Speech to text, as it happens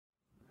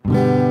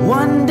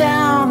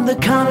the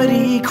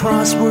Comedy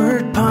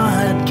Crossword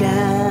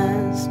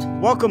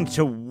Podcast. Welcome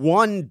to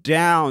One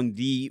Down,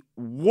 the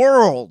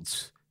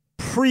world's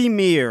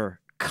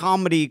premier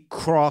comedy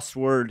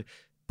crossword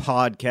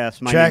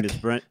podcast. My name is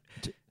Brent.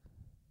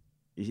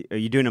 Are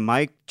you doing a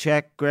mic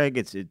check, Greg?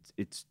 It's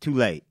too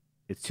late.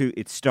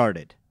 It's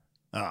started.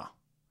 Oh.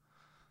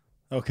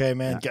 Okay,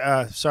 man.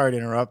 Sorry to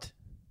interrupt.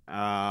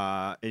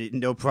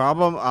 No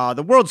problem.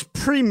 The world's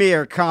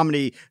premier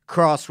comedy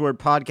crossword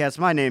podcast.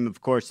 My name,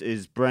 of course,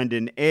 is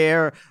Brendan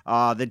Eyre.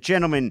 The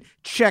gentleman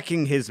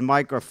checking his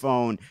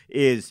microphone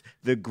is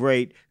the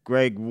great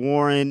Greg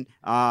Warren.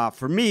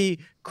 For me,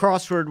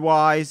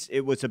 crossword-wise,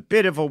 it was a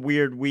bit of a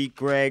weird week,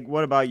 Greg.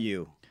 What about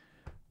you?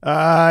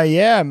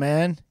 Yeah,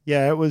 man.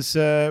 Yeah, it was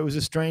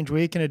a strange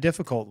week and a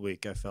difficult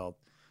week, I felt.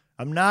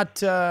 I'm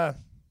not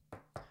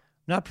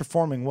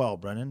performing well,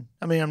 Brendan.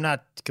 I mean, I'm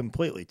not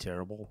completely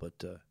terrible, but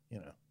you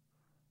know.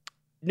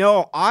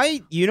 No,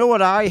 you know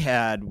what I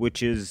had,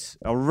 which is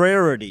a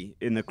rarity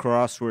in the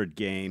crossword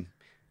game.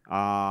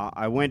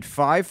 I went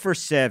 5 for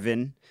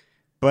 7,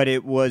 but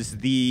it was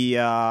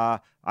I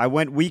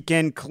went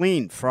weekend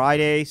clean.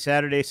 Friday,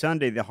 Saturday,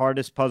 Sunday, the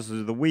hardest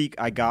puzzles of the week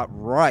I got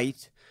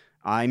right.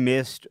 I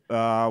missed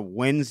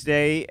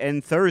Wednesday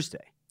and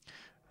Thursday.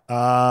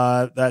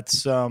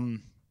 That's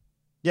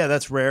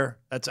rare.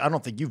 I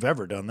don't think you've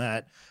ever done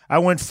that. I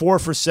went 4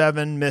 for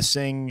 7,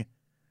 missing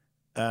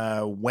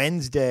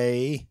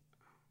Wednesday,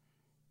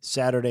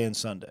 Saturday, and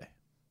Sunday.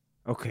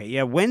 Okay,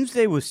 yeah,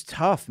 Wednesday was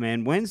tough,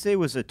 man. Wednesday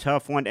was a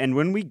tough one, and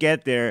when we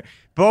get there,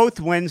 both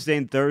Wednesday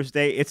and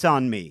Thursday, it's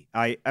on me.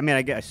 I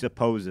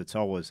suppose it's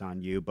always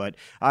on you, but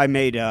I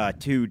made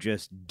two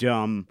just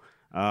dumb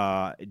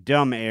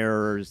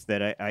errors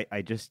that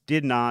I just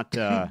did not.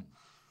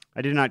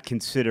 I did not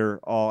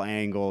consider all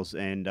angles,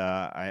 and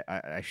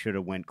I should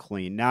have went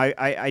clean. Now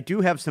I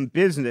do have some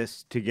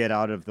business to get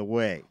out of the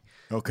way.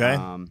 Okay.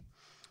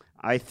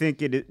 I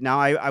think it is, now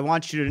I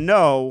want you to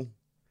know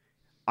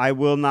I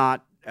will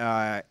not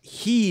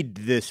heed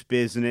this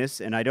business,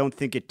 and I don't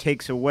think it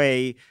takes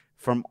away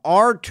from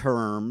our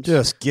terms.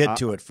 Just get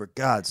to it, for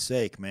God's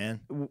sake, man.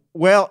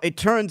 Well, it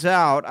turns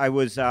out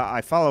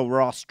I follow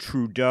Ross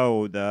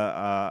Trudeau,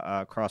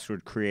 the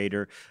crossword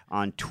creator,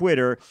 on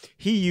Twitter.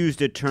 He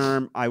used a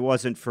term I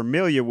wasn't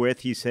familiar with.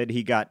 He said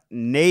he got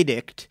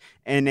naticked,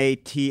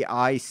 Naticked.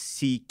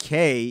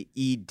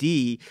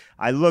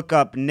 I look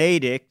up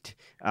naticked.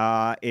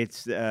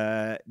 It's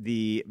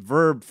the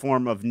verb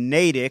form of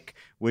natick,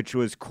 which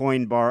was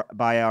coined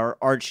by our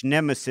arch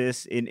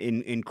nemesis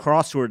in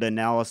crossword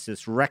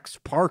analysis, Rex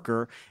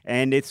Parker,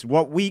 and it's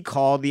what we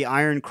call the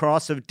Iron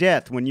Cross of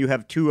Death when you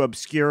have two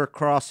obscure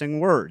crossing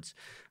words.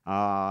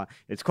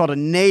 It's called a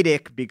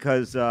natick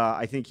because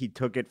I think he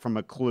took it from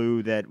a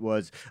clue that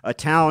was a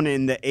town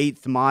in the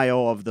 8th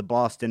mile of the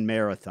Boston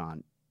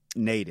Marathon.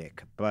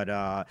 Natick. But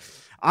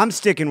I'm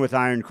sticking with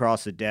Iron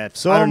Cross of Death.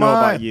 So I don't know am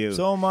I. about you.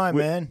 So am I,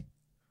 man.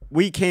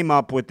 We came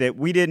up with it.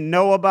 We didn't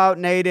know about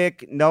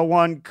Natick. No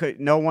one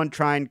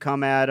try and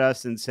come at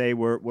us and say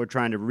we're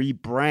trying to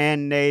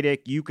rebrand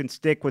Natick. You can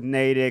stick with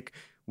Natick.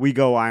 We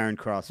go Iron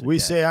Cross of Death. We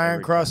say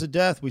Iron Cross of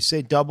Death. We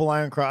say double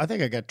Iron Cross. I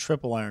think I got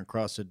triple Iron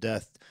Cross of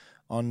Death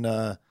on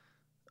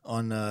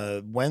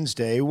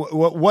Wednesday.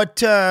 What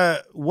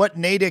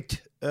Naticked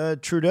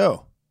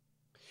Trudeau?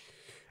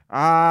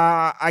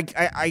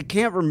 I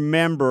can't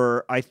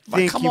remember. I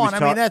think come on. I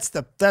mean, that's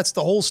the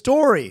whole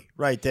story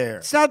right there.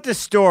 It's not the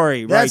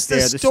story That's right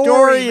there. the The story,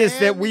 story is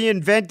man. that we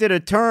invented a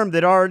term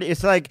that already.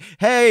 It's like,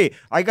 hey,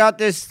 I got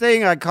this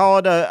thing. I call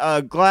it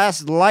a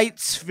glass light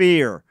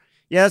sphere.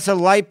 Yeah, it's a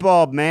light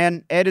bulb,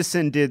 man.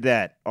 Edison did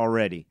that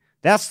already.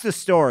 That's the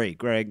story,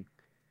 Greg.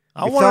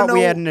 I We want thought to know.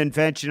 we had an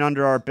invention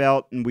under our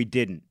belt, and we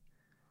didn't.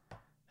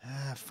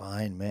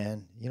 Fine,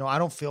 man. You know, I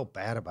don't feel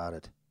bad about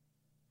it.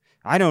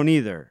 I don't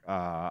either.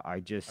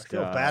 I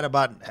feel bad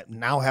about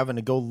now having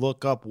to go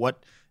look up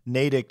what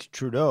Naticked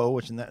Trudeau,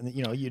 which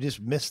you just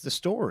missed the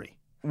story.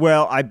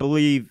 Well, I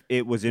believe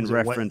it was in Was it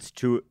what? reference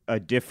to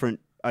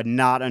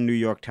not a New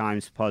York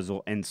Times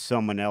puzzle and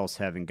someone else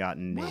having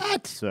gotten named.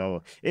 What?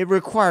 So it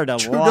required a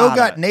Trudeau lot.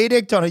 got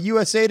Naticked on a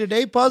USA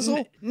Today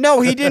puzzle?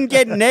 No, he didn't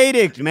get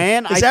naticked,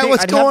 man. Is that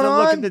what's I'd going have to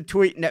look on? at the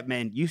tweet. No,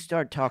 man, you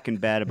start talking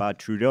bad about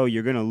Trudeau,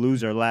 you're going to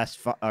lose our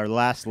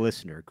last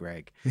listener,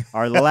 Greg.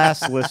 Our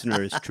last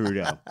listener is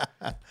Trudeau.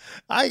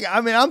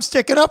 I mean, I'm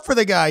sticking up for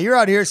the guy. You're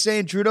out here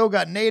saying Trudeau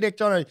got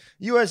Naticked on a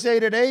USA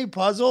Today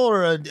puzzle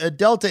or a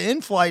Delta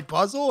in-flight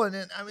puzzle, and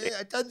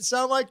it doesn't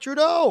sound like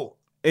Trudeau.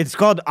 It's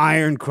called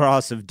Iron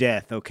Cross of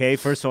Death, okay?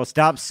 First of all,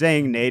 stop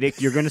saying Natick.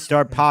 You're going to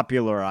start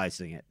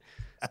popularizing it.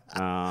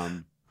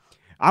 I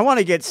want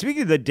to get,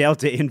 speaking of the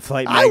Delta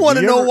in-flight, I want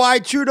to know why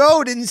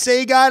Trudeau didn't say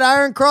he got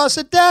Iron Cross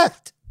of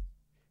Death.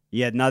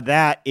 Yeah, now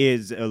that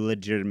is a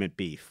legitimate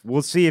beef.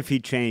 We'll see if he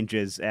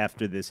changes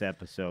after this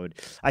episode.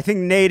 I think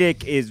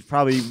Natick is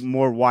probably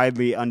more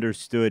widely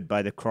understood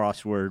by the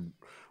crossword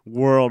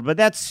world, but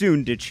that's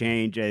soon to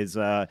change as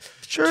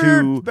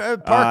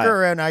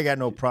Parker, and I got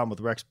no problem with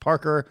Rex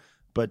Parker,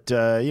 but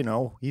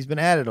he's been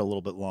at it a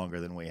little bit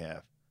longer than we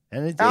have,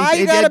 and it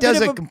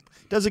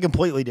does a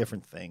completely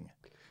different thing.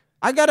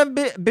 I got a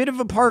bit of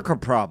a Parker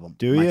problem.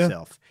 Do you?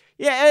 Myself.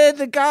 Yeah,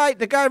 the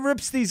guy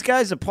rips these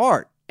guys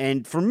apart.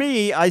 And for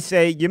me, I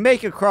say you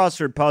make a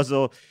crossword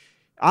puzzle.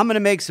 I'm going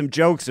to make some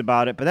jokes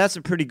about it, but that's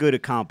a pretty good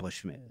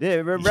accomplishment.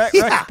 Rex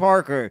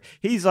Parker,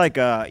 he's like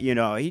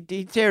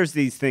he tears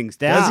these things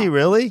down. Does he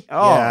really?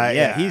 Oh,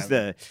 yeah. He's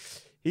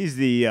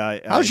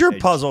the. How's your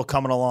puzzle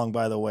coming along,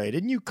 by the way?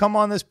 Didn't you come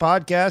on this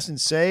podcast and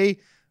say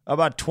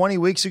about 20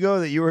 weeks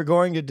ago that you were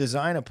going to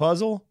design a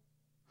puzzle?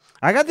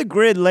 I got the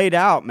grid laid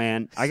out,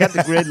 man. I got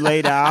the grid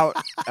laid out.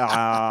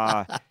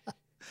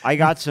 I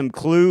got some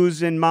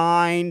clues in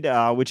mind,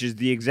 which is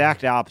the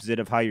exact opposite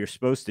of how you're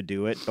supposed to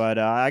do it. But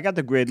I got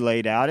the grid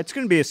laid out. It's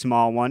going to be a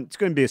small one. But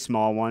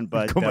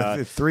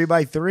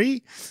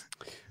 3x3.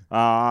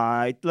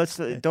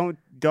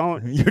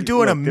 Don't. You're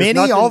doing a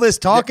mini. All this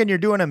talking, you're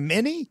doing a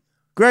mini.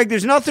 Greg,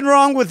 there's nothing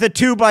wrong with a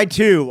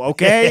 2x2,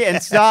 okay?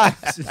 And stop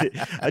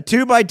a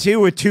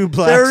 2x2 with two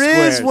black There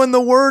squares. is when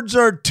the words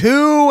are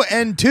two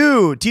and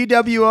two,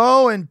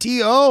 TWO and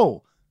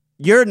TO.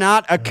 You're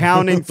not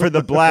accounting for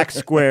the black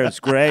squares,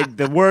 Greg.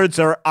 The words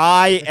are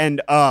I and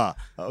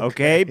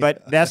okay?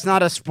 But that's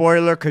not a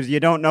spoiler because you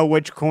don't know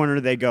which corner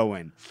they go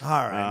in. All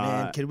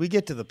right, man. Can we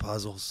get to the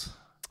puzzles?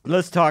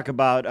 Let's talk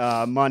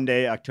about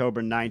Monday,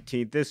 October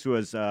 19th. This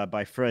was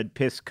by Fred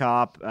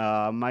Piscop,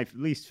 my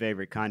least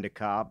favorite kind of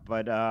cop.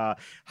 But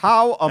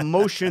how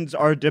emotions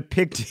are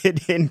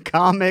depicted in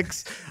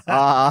comics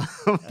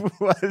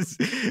was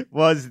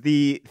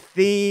the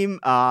theme.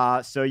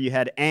 So you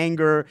had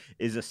anger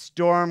is a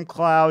storm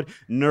cloud,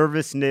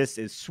 nervousness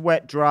is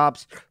sweat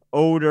drops,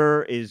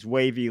 odor is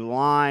wavy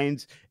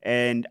lines,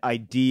 and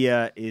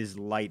idea is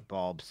light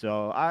bulb.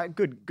 So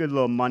good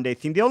little Monday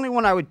theme. The only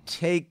one I would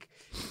take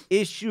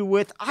issue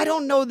with, I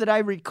don't know that I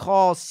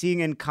recall seeing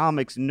in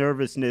comics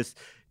nervousness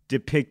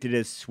depicted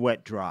as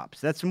sweat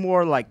drops. That's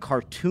more like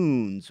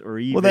cartoons or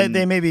even. Well,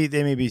 they may be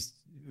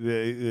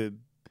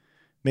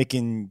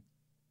making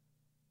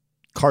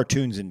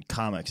cartoons and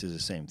comics is the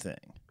same thing.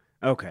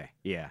 Okay,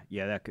 yeah.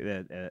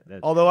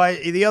 That's Although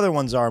the other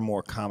ones are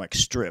more comic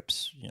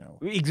strips,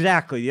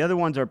 exactly. The other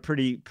ones are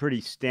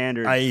pretty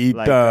standard.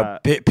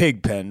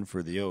 Pigpen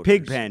for the odors.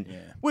 Pigpen,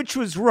 which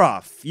was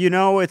rough.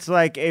 It's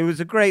like it was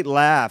a great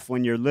laugh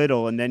when you're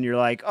little, and then you're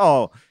like,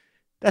 oh,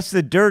 that's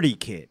the dirty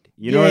kid.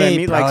 You know what I mean?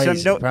 He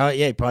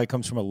probably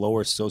comes from a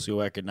lower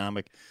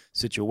socioeconomic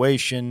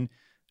situation.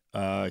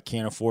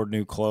 Can't afford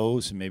new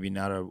clothes, and maybe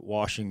not a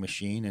washing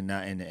machine,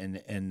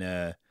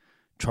 and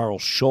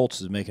Charles Schultz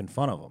is making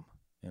fun of him.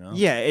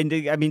 Yeah, and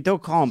I mean,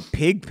 don't call him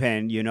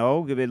Pigpen.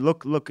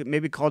 Look,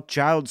 maybe call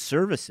Child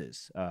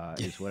Services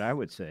is what I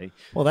would say.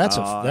 Well,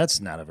 that's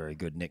not a very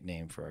good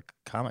nickname for a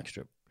comic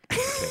strip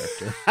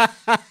character.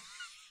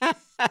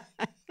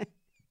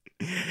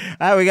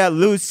 We got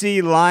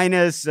Lucy,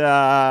 Linus,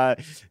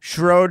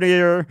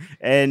 Schroeder,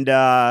 and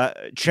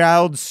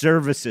Child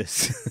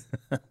Services.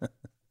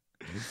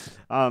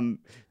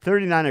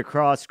 39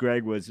 across,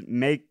 Greg, was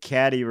make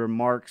catty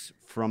remarks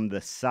from the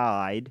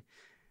side.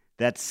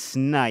 That's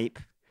snipe.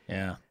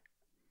 Yeah.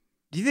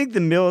 Do you think the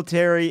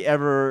military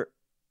ever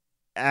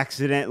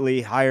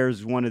accidentally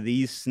hires one of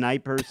these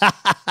snipers?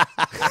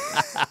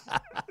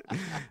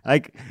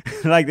 like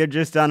they're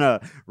just on a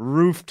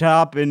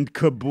rooftop in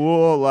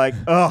Kabul, like,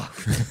 oh,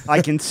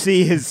 I can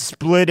see his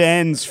split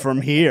ends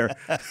from here.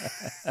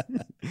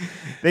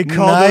 They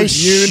call nice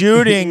those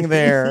shooting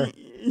there.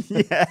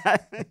 Yeah.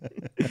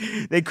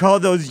 They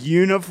call those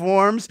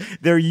uniforms,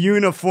 they're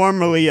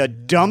uniformly a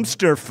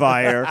dumpster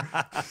fire.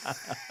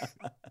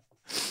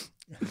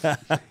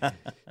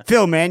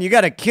 Phil, man, you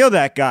got to kill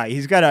that guy.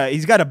 He's got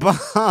a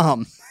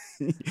bomb.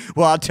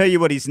 Well, I'll tell you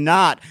what, he's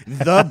not,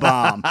 the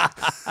bomb.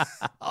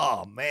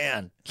 Oh,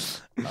 man.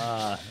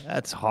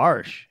 That's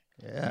harsh.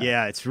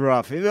 Yeah, it's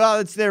rough. Well,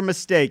 it's their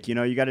mistake.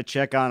 You got to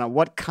check on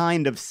what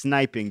kind of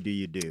sniping do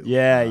you do?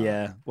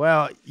 Yeah.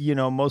 Well,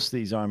 most of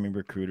these Army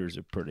recruiters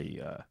are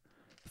pretty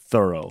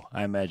thorough.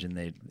 I imagine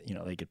they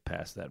get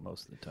past that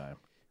most of the time.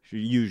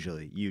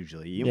 Usually.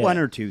 One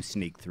or two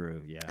sneak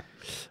through,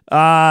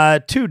 yeah.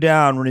 2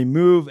 down,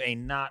 remove a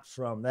knot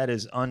from, that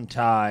is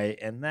untie.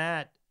 And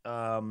that,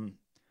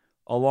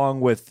 along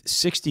with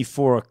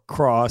 64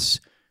 across,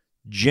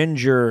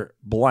 ginger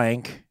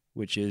blank,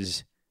 which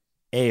is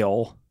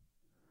ale,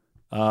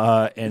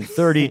 and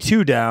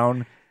 32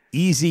 down,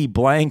 easy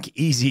blank,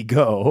 easy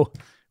go,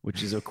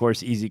 which is, of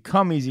course, easy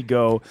come, easy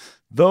go.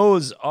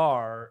 Those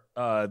are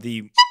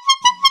the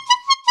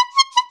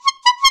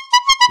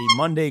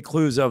Monday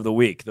clues of the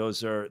week.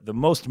 Those are the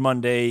most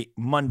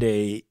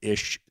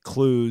Monday-ish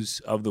clues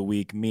of the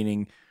week,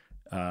 meaning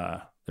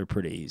they're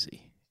pretty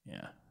easy.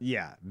 Yeah.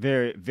 Yeah,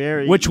 very,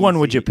 very Which easy. one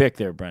would you pick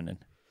there, Brendan?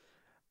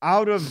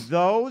 Out of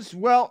those,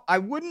 well, I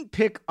wouldn't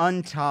pick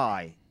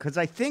untie, because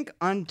I think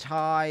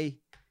untie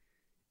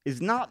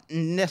is not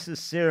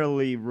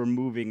necessarily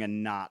removing a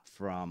knot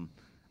from.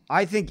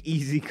 I think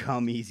easy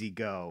come, easy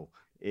go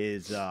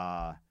is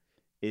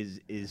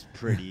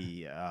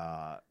pretty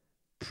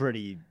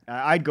pretty.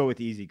 I'd go with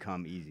easy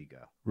come, easy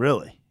go.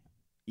 Really?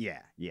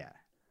 Yeah.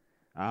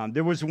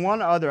 There was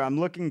one other. I'm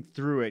looking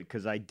through it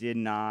because I did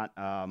not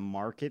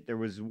mark it. There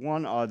was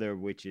one other,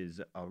 which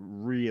is a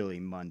really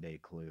Monday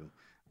clue.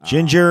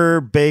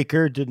 Ginger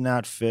Baker did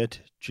not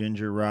fit.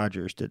 Ginger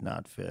Rogers did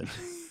not fit.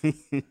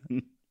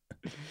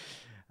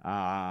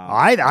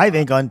 I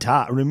think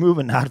untie. Remove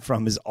a knot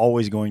from is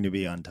always going to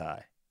be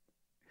untie.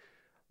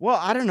 Well,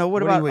 I don't know.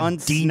 What What about are you, a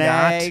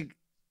unsnag?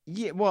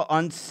 Yeah, well,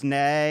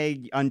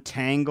 unsnag,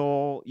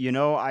 untangle. You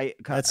know,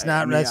 That's I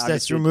not. mean, That's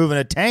obviously- removing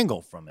a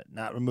tangle from it,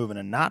 not removing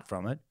a knot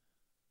from it.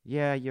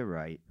 Yeah, you're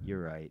right.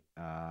 You're right.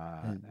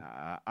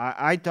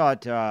 I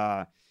thought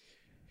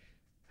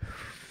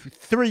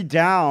 3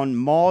 down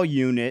mall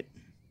unit.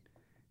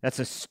 That's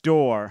a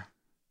store.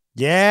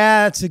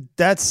 Yeah, that'll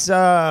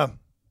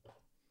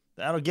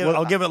give. Well,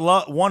 I'll give it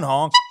one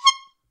honk.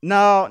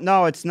 No,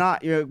 it's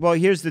not. Well,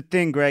 here's the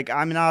thing, Greg.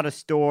 I'm not a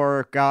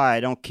store guy. I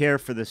don't care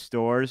for the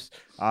stores.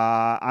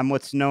 I'm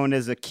what's known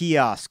as a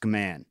kiosk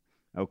man.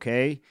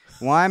 Okay?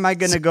 Why am I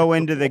going to go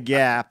into the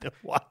Gap?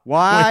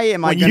 Why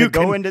am I going to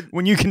go into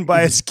when you can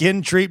buy a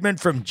skin treatment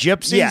from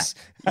gypsies? Yeah.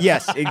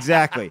 Yes,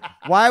 exactly.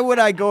 Why would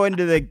I go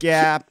into the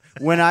Gap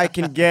when I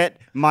can get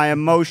my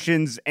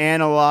emotions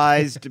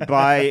analyzed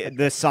by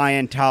the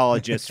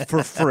Scientologist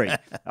for free?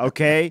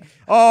 Okay?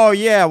 Oh,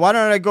 yeah. Why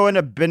don't I go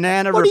into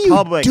Banana What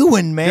Republic? are you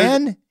doing,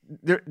 man?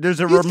 There's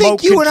a You remote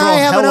think you control and I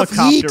have enough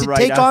helicopter heat to right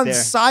take out on there.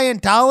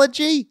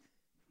 Scientology?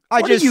 I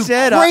What are you, just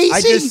said crazy?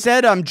 I just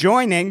said I'm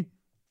joining.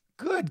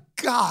 Good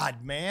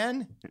God,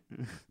 man.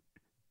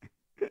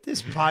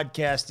 This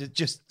podcast is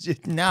just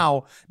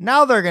now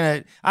they're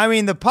going to, I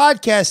mean, the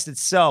podcast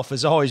itself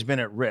has always been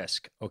at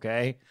risk.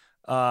 Okay.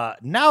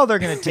 Now they're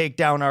going to take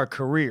down our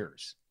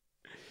careers.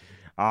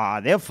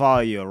 They'll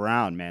follow you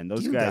around, man.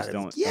 Those You guys gotta-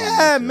 don't.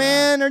 Yeah, don't mess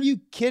man. Are you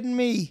kidding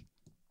me?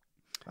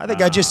 I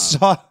think I just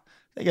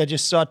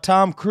saw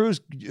Tom Cruise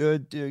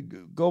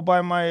go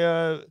by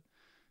my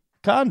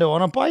condo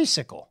on a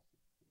bicycle.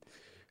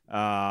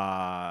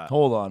 around.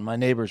 Hold on, my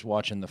neighbor's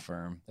watching The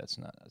Firm. That's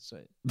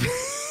it.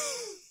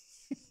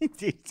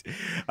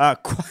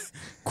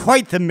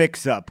 Quite the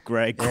mix-up,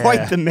 Greg. Yeah.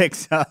 Quite the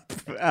mix-up.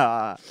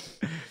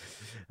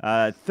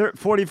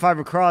 45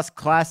 across,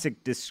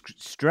 classic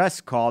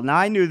distress call. Now,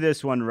 I knew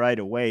this one right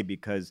away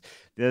because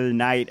the other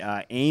night,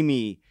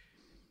 Amy,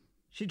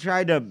 she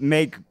tried to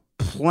make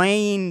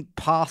plain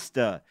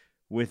pasta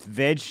with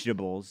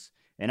vegetables,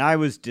 and I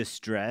was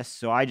distressed,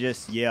 so I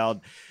just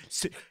yelled,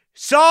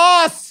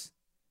 "Sauce!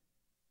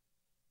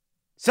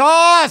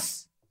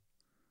 Sauce!"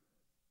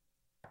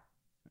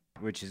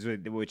 Which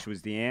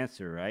was the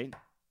answer, right?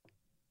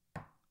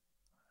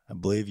 I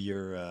believe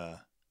you're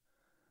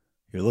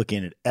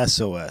looking at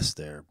SOS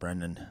there,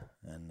 Brendan.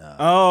 And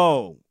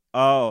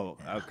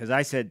because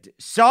I said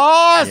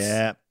sauce.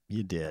 yeah,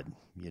 you did.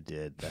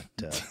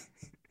 That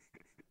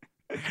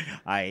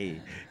I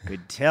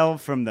could tell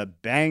from the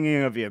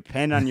banging of your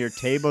pen on your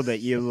table that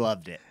you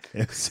loved it.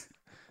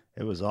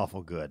 it was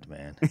awful good,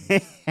 man.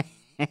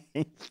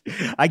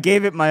 I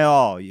gave it my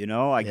all, you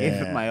know. I gave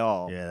it my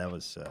all. Yeah, that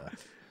was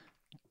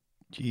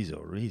Jeez,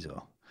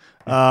 Rizzo.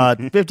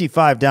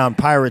 55 down,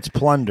 Pirates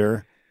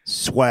plunder,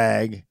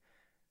 swag.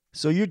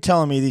 So you're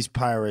telling me these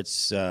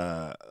pirates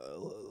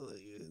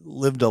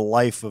lived a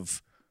life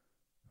of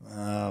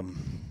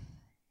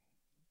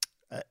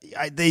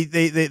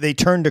they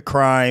turned to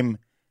crime.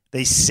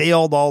 They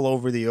sailed all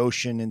over the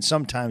ocean in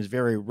sometimes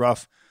very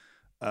rough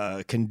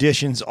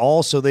conditions,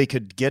 all so they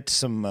could get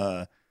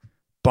some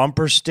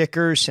bumper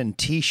stickers and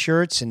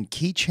T-shirts and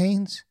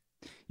keychains.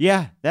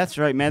 Yeah, that's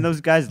right, man.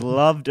 Those guys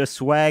loved a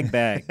swag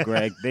bag,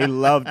 Greg. They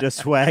loved a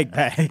swag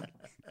bag.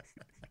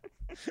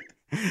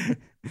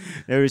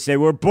 They would say,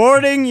 "We're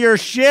boarding your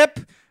ship.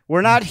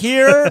 We're not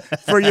here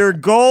for your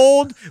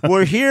gold.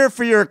 We're here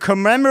for your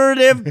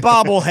commemorative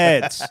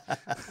bobbleheads."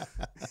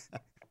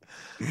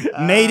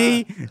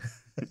 Matey.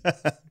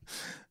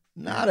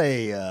 Not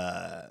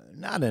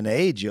an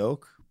A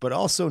joke, but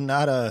also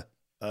not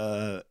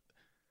a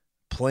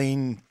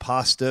plain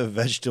pasta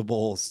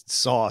vegetable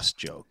sauce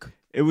joke.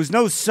 It was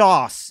no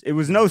sauce. It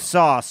was no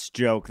sauce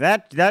joke.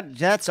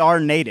 That's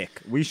our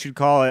Natick. We should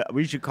call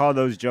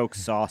those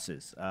jokes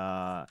sauces.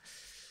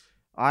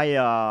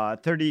 I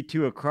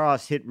 32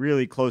 across hit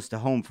really close to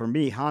home for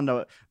me.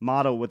 Honda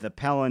model with a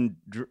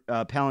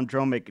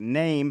palindromic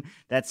name.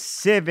 That's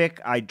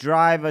Civic. I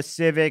drive a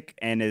Civic,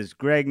 and as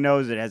Greg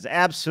knows, it has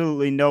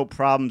absolutely no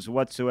problems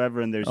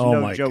whatsoever, and there's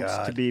no jokes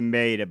to be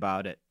made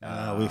about it.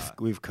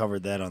 We've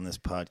covered that on this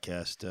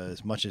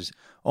podcast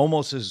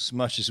almost as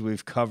much as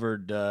we've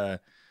covered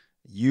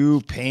you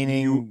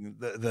painting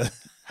the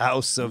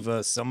house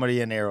of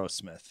somebody in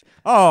Aerosmith.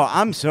 Oh,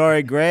 I'm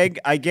sorry, Greg.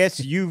 I guess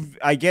you've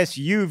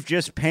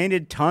just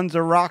painted tons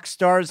of rock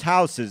stars'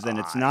 houses, and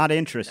it's not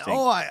interesting.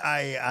 No,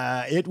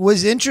 it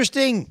was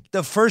interesting.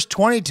 The first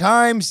 20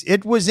 times,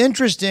 it was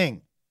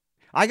interesting.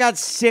 I got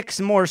 6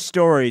 more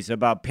stories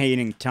about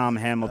painting Tom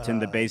Hamilton,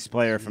 the bass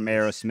player from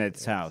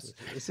Aerosmith's house.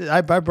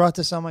 I brought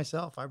this on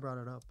myself. I brought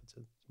it up. It's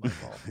my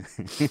fault.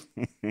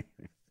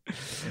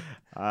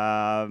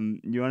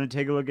 You want to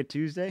take a look at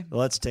Tuesday?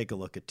 Let's take a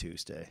look at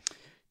Tuesday.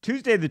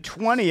 Tuesday the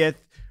 20th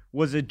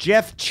was a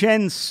Jeff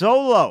Chen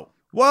solo.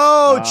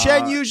 Whoa,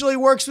 Chen usually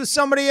works with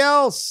somebody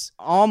else.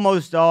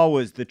 Almost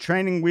always. The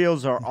training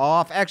wheels are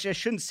off. Actually, I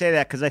shouldn't say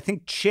that because I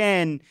think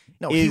Chen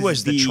he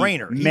was the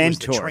trainer.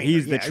 Mentor.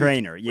 He's the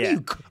trainer. Yeah.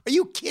 Are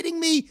you kidding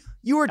me?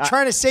 You were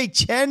trying to say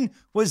Chen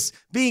was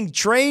being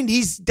trained?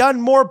 He's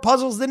done more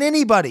puzzles than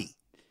anybody.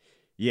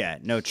 Yeah,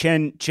 no,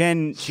 Chen's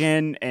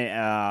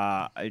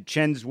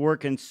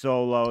working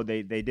solo.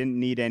 They didn't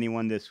need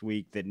anyone this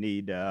week that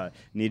needed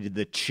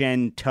the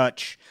Chen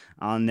touch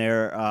on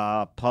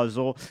their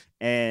puzzle,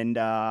 and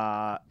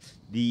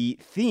the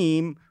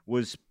theme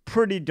was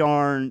pretty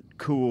darn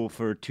cool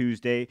for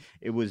Tuesday.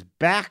 It was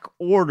back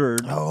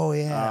ordered. Oh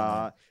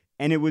yeah,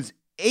 and it was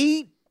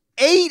eight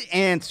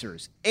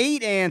answers,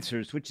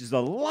 which is a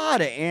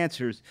lot of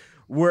answers,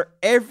 where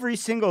every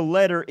single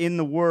letter in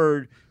the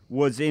word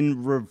was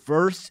in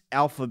reverse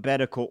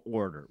alphabetical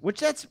order,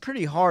 which that's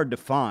pretty hard to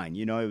find.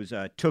 You know, it was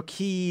took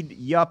heed,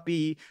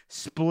 yuppie,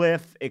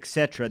 spliff,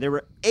 etc. There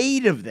were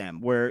 8 of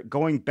them where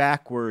going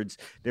backwards,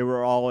 they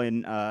were all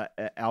in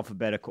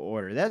alphabetical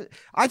order.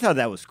 I thought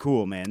that was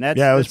cool, man. It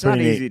was pretty not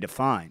neat. Easy to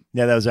find.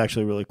 Yeah, that was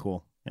actually really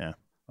cool. Yeah,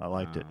 I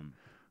liked it.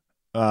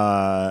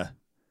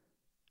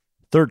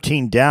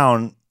 13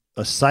 down,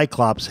 a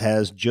Cyclops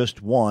has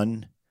just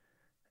one,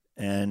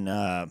 and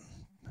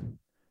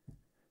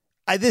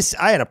I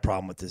had a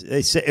problem with this.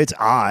 They say it's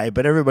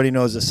but everybody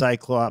knows the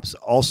Cyclops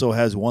also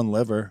has one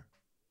liver.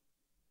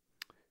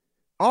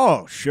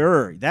 Oh,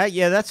 sure.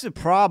 That's the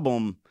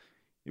problem.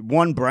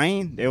 One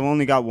brain. They've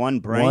only got one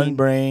brain. One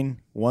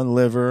brain, one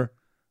liver.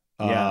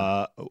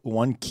 Yeah.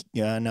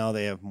 No,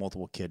 they have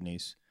multiple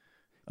kidneys.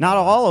 Not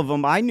all of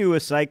them. I knew a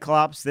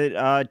Cyclops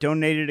that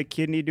donated a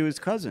kidney to his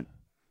cousin.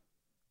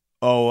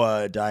 Oh,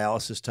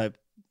 dialysis type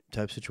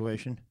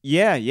situation?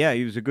 Yeah.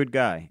 He was a good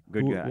guy.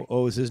 Good guy.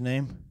 What was his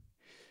name?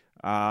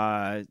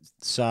 Cy?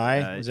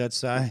 Was that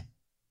Cy?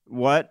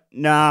 What?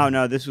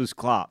 No, this was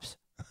Klops.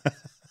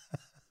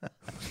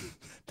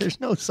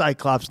 There's no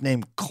Cyclops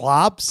named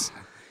Klops.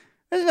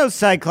 There's no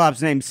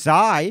Cyclops named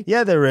Cy.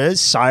 Yeah, there is.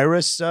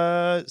 Cyrus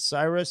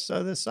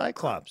the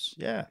Cyclops.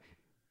 Yeah.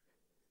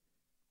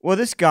 Well,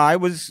 this guy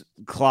was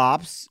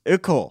Klops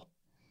Ickle.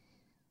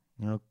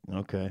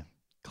 Okay.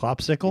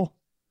 Klopsicle?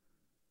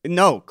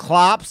 No,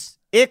 Klops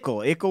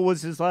Ickle. Ickle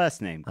was his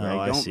last name.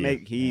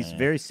 Greg. He's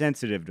very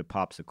sensitive to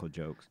popsicle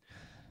jokes.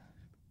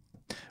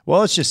 Well,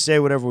 let's just say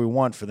whatever we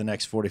want for the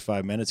next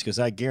 45 minutes because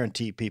I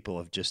guarantee people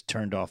have just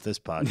turned off this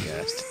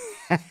podcast.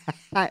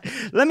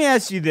 Let me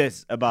ask you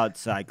this about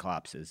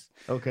Cyclopses.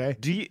 Okay.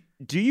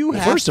 Do you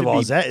have First to of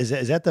all, be... is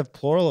that the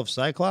plural of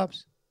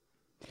Cyclops?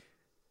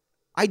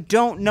 I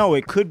don't know.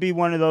 It could be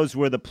one of those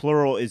where the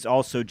plural is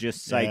also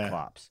just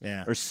Cyclops.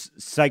 Yeah. Or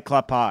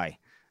Cyclopi.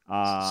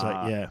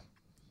 Yeah.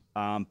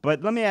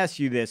 But let me ask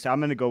you this. I'm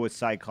going to go with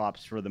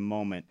Cyclops for the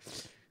moment.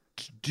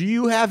 Do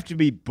you have to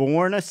be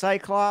born a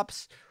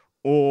Cyclops,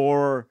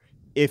 or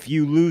if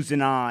you lose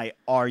an eye,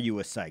 are you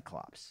a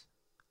Cyclops?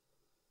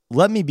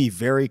 Let me be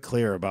very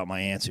clear about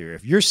my answer.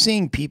 If you're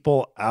seeing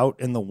people out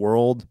in the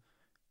world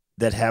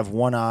that have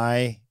one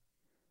eye,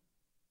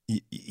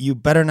 you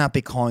better not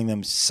be calling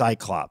them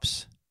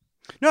Cyclops.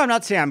 No, I'm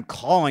not saying I'm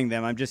calling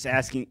them. I'm just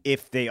asking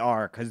if they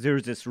are, because there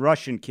was this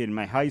Russian kid in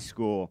my high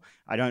school.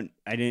 I don't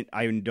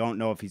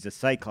know if he's a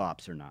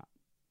Cyclops or not.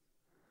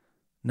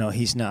 No,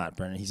 he's not,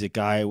 Brendan. He's a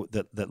guy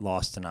that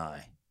lost an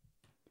eye.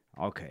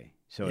 Okay,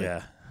 so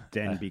yeah,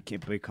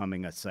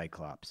 becoming a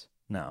Cyclops.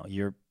 No,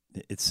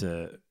 it's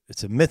a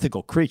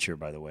mythical creature,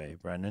 by the way,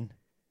 Brendan.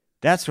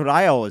 That's what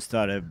I always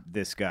thought of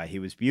this guy. He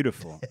was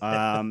beautiful.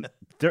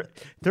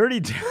 30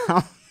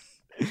 down.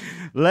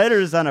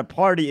 Letters on a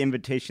party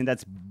invitation.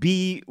 That's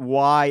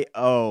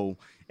BYO.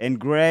 And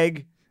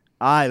Greg,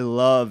 I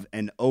love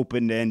an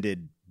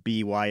open-ended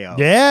BYO.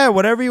 Yeah,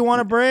 whatever you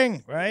want to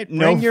bring, right?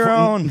 Bring your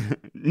own.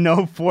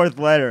 No fourth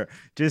letter.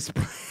 Just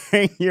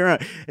bring your own.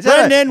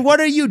 Brendan, what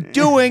are you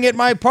doing at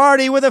my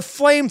party with a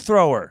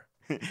flamethrower?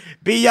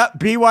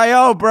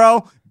 BYO,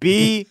 bro.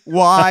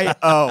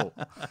 BYO.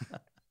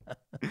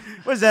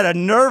 Was that a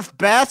Nerf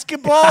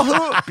basketball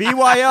hoop?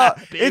 BYO.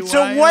 It's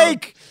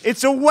awake.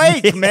 It's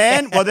awake,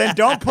 man. Well, then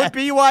don't put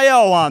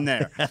BYO on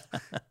there.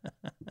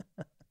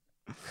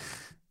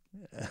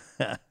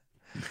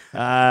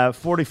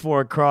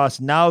 44 across.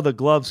 Now the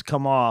gloves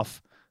come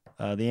off.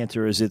 The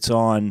answer is it's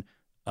on.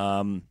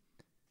 Now,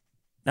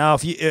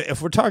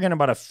 if we're talking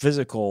about a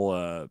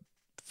physical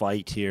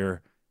fight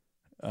here,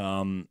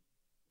 and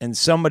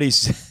somebody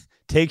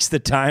takes the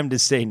time to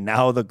say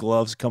now the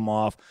gloves come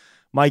off,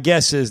 my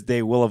guess is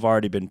they will have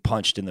already been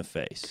punched in the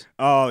face.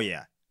 Oh,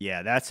 yeah.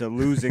 Yeah, that's a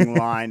losing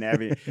line.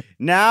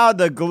 Now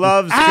the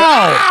gloves.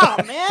 Ow!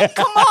 Ow, man,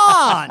 come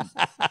on.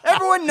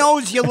 Everyone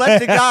knows you let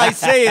the guy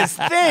say his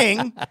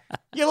thing.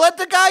 You let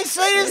the guy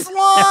say his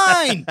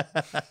line.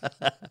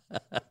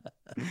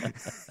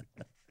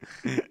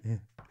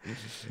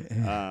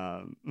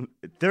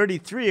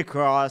 33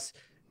 across.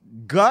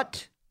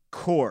 Gut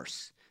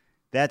course.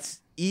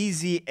 That's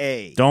easy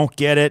A. Don't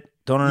get it.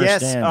 Don't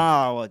understand. Yes.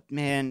 Oh,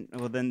 man.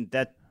 Well, then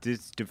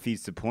this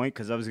defeats the point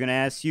because I was going to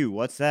ask you,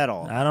 what's that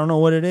all? I don't know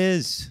what it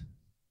is.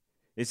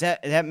 Is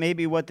that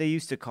maybe what they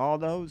used to call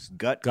those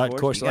gut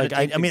course? You gotta Like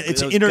I take mean,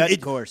 those it's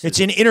gut courses. it's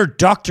an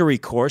introductory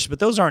course, but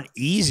those aren't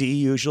easy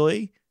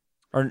usually,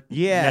 or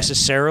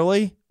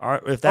necessarily.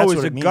 If that's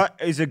what it means.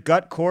 Is a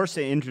gut course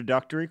an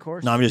introductory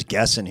course? No, I'm just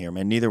guessing here,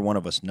 man. Neither one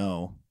of us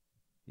know.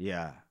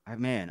 Yeah, I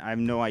have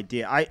no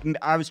idea.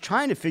 I was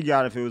trying to figure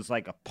out if it was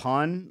like a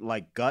pun,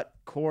 like gut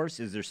course.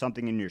 Is there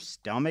something in your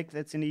stomach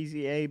that's an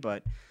easy A?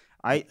 But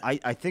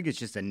I think it's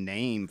just a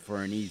name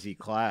for an easy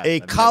class.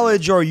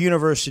 College or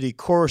university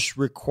course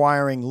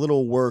requiring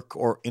little work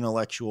or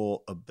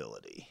intellectual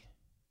ability.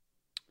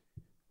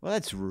 Well,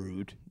 that's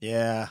rude.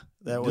 Yeah,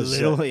 that was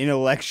little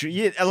intellectual.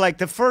 Yeah, like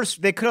the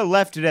first, they could have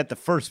left it at the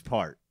first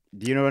part.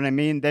 Do you know what I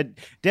mean? That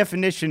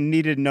definition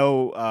needed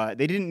no.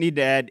 They didn't need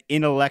to add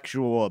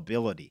intellectual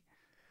ability.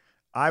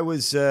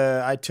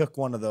 I took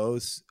one of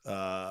those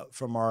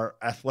from our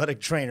athletic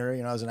trainer.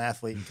 You know, I was an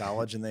athlete in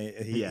college, and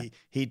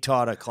he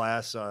taught a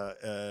class,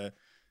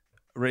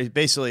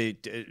 basically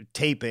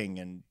taping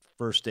and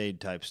first aid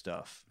type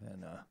stuff,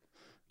 and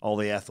all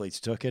the athletes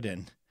took it,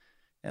 and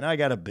I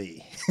got a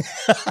B.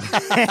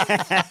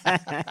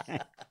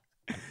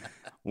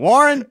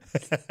 Warren,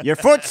 your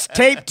foot's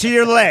taped to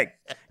your leg.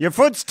 Your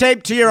foot's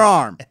taped to your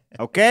arm.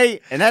 Okay,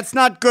 and that's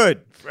not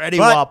good. Freddie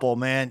Wapple,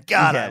 man.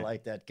 God, I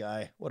like that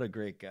guy. What a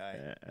great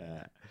guy.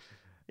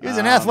 He was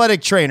an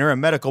athletic trainer, a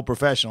medical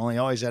professional. He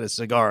always had a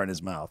cigar in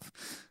his mouth.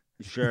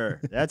 Sure.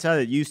 That's how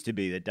it used to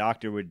be. The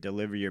doctor would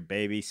deliver your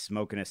baby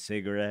smoking a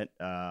cigarette.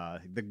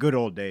 The good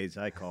old days,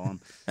 I call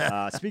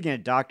them. Speaking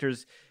of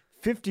doctors,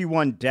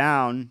 51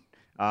 down,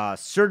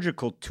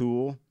 surgical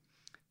tool.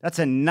 That's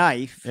a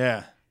knife.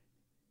 Yeah.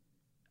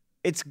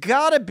 It's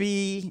got to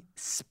be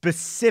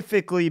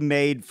specifically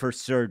made for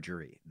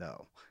surgery,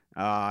 though.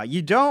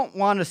 You don't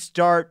want to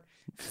start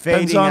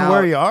fading Depends on out.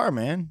 where you are,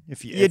 man.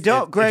 If you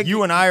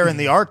and I are in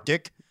the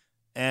Arctic,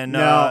 and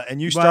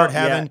you start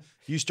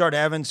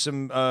having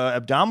some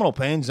abdominal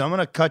pains, I'm going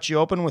to cut you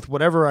open with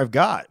whatever I've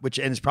got. And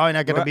it's probably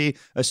not going to be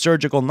a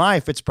surgical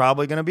knife. It's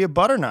probably going to be a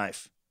butter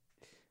knife.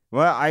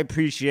 Well, I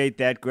appreciate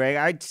that,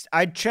 Greg.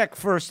 I'd check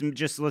first and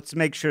just let's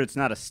make sure it's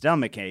not a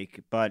stomach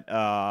ache, but.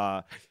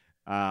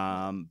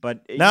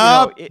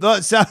 No,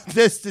 this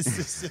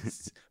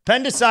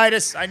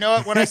appendicitis. I know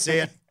it when I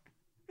see it.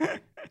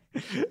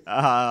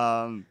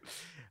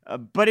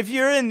 But if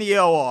you're in the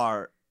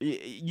OR,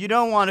 you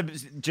don't want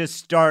to just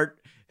start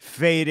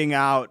fading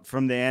out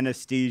from the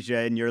anesthesia,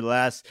 and your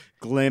last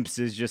glimpse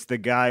is just the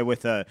guy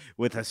with a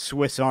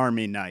Swiss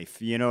Army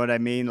knife. You know what I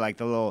mean? Like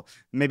the little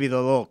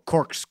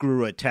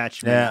corkscrew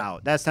attachment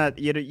out. That's not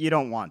you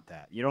don't want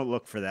that. You don't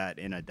look for that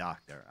in a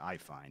doctor, I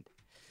find.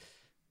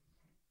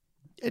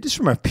 Just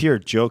from a pure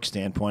joke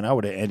standpoint, I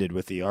would have ended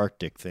with the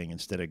Arctic thing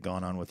instead of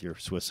gone on with your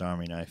Swiss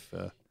Army knife.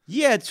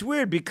 Yeah, it's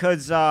weird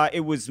because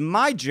it was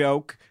my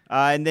joke,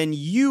 and then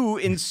you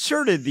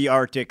inserted the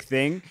Arctic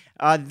thing,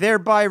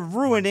 thereby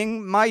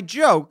ruining my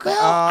joke. Well,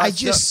 I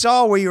just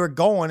saw where you were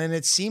going, and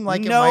it seemed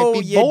like it might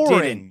be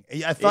boring.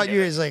 I thought you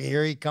were like,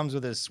 here he comes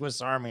with his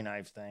Swiss Army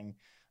knife thing.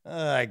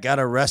 I got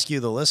to rescue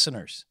the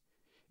listeners.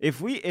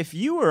 If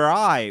you or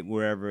I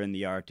were ever in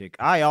the Arctic,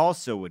 I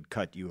also would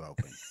cut you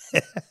open.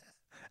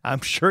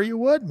 I'm sure you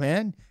would,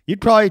 man. You'd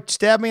probably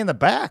stab me in the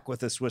back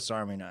with a Swiss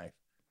Army knife.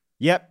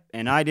 Yep,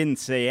 and I didn't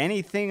say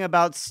anything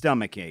about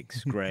stomach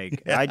aches,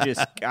 Greg.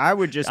 I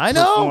would just I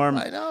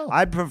know.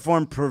 I'd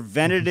perform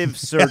preventative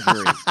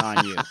surgery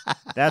on you.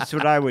 That's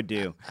what I would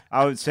do.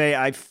 I would say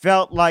I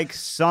felt like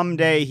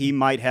someday he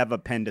might have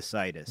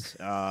appendicitis.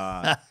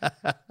 I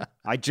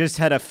just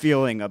had a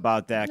feeling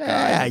about that guy.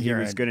 That he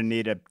was going to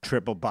need a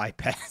triple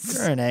bypass.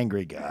 You're an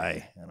angry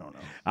guy. I don't know.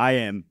 I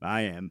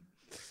am.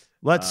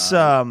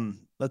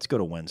 Let's go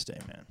to Wednesday,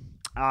 man.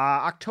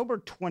 October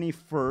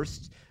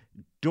 21st,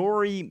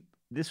 Dory.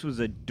 This was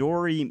a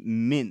Dory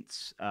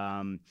Mints,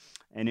 and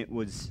it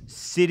was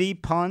city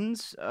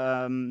puns.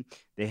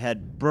 They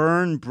had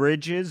Bern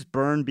Bridges,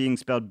 Bern being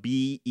spelled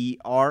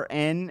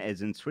Bern,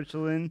 as in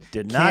Switzerland.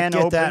 Did not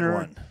get that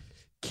one.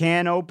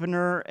 Can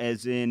opener,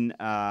 as in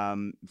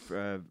can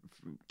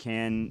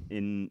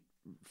in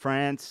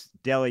France.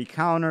 Deli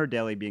counter,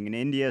 Delhi being in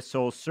India.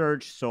 Seoul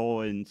search,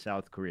 Seoul in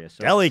South Korea.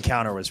 So Deli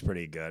counter was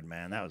pretty good,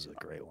 man. That was a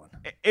great one.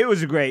 It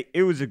was a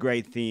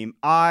great theme.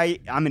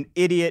 I'm an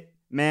idiot.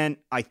 Man,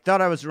 I thought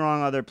I was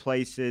wrong other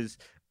places.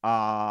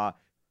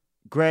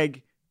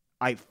 Greg,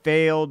 I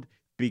failed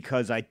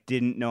because I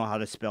didn't know how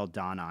to spell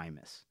Don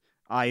Imus.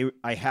 I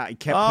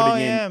kept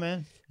putting in.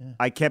 Man. Yeah.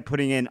 I kept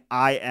putting in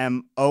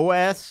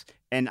IMOS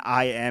and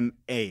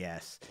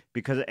IMAS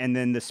and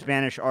then the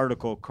Spanish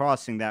article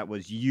crossing that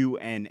was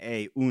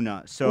UNA,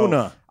 una. So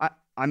una.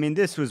 I mean,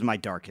 this was my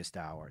darkest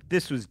hour.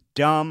 This was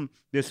dumb.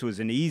 This was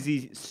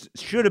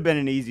should have been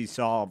an easy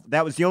solve.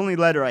 That was the only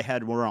letter I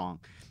had wrong.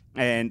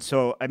 And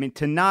so, I mean,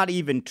 to not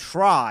even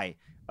try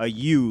a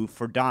U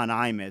for Don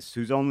Imus,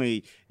 who's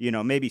only,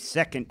 maybe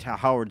second to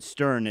Howard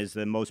Stern as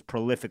the most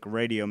prolific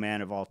radio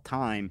man of all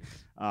time,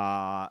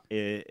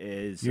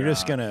 is... You're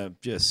just going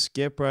to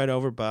skip right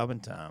over Bob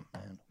and Tom,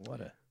 man.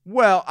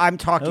 Well, I'm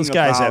talking Those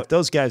guys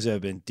about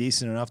have been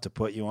decent enough to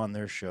put you on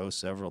their show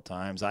several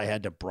times. I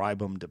had to bribe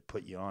them to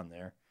put you on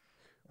there.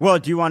 Well,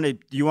 do you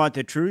want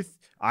the truth?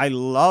 I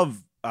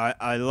love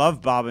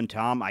Bob and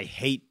Tom. I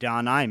hate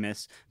Don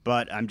Imus,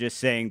 but I'm just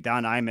saying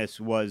Don Imus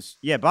was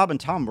Bob and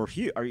Tom are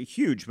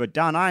huge, but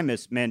Don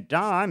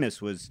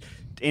Imus was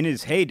in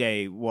his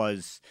heyday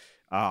was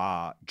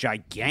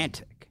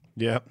gigantic.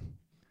 Yep.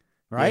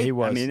 Right? Yeah, he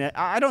was. I mean,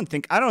 I don't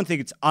think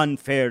it's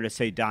unfair to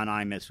say Don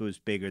Imus was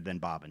bigger than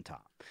Bob and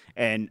Tom.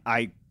 And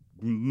I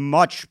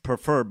much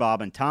prefer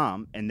Bob and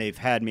Tom, and they've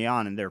had me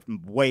on, and they're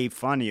way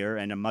funnier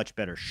and a much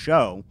better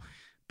show.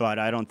 But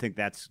I don't think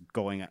that's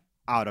going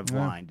out of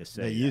line to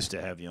say. They used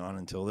to have you on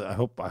until I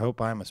hope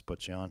Imus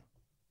puts you on.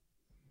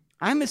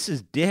 Imus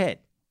is dead.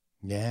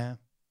 Yeah.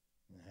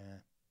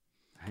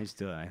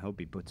 I hope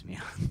he puts me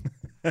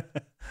on.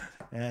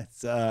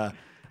 It's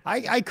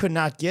I could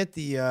not get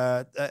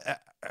the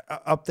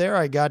up there.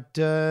 I got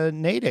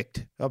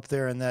Natick up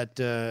there in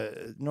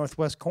that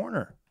northwest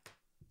corner.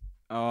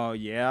 Oh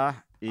yeah.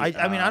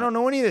 I mean I don't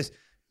know any of this.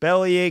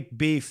 Bellyache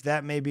beef.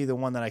 That may be the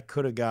one that I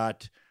could have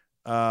got.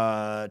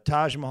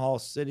 Taj Mahal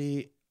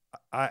City,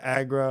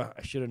 Agra.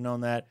 I should have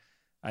known that.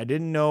 I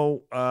didn't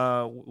know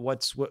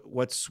what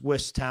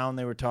Swiss town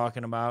they were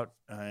talking about.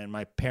 And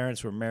my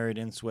parents were married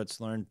in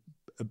Switzerland.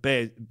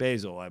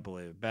 Basel, I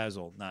believe.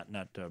 Basel, not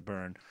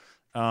Bern.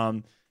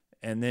 And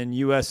then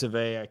U.S. of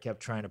A. I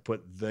kept trying to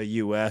put the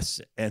U.S.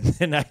 And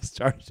then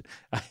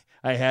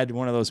I had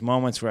one of those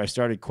moments where I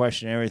started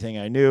questioning everything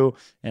I knew.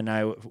 And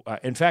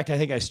in fact, I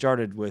think I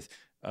started with.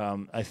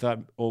 I thought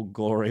Old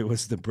Glory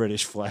was the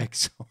British flag,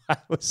 so I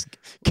was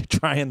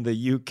trying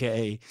the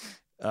UK.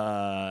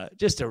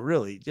 Just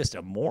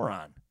a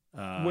moron.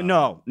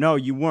 Well, no,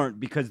 you weren't,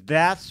 because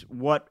that's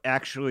what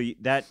actually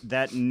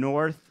that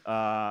north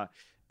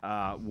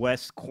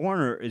west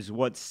corner is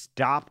what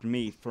stopped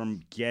me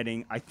from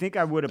getting. I think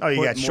I would have. Oh, you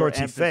put got more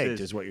shortsy emphasis,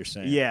 faked, is what you're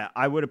saying? Yeah,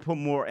 I would have put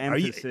more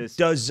emphasis.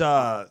 Does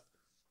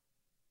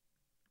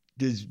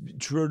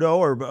Trudeau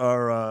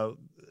or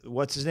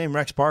what's his name,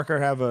 Rex Parker,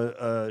 have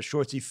a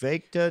shortsy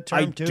fake term too?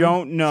 I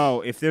don't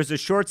know. If there's a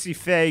shortsy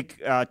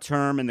fake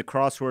term in the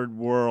crossword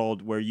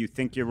world where you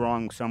think you're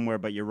wrong somewhere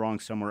but you're wrong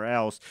somewhere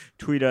else,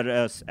 tweet at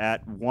us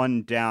at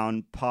One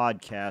Down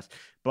Podcast.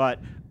 But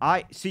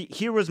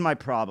here was my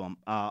problem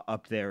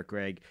up there,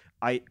 Greg.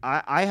 I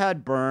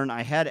had Bern,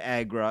 I had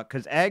Agra,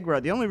 because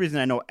Agra, the only reason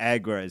I know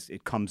Agra is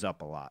it comes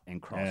up a lot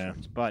in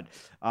crosswords. Yeah. But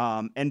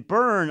and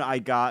Bern I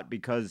got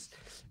because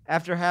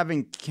after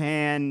having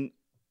can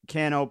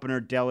opener,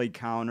 deli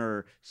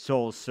counter,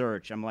 soul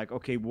search, I'm like,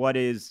 okay, what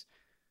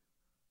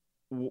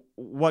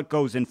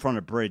goes in front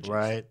of bridges?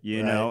 Right.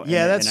 You know?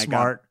 Yeah, that's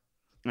smart.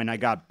 I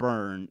got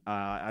Bern.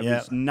 I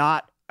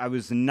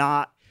was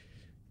not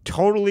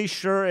totally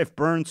sure if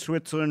Bern,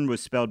 Switzerland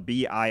was spelled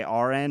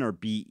B-I-R-N or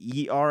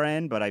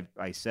B-E-R-N, but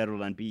I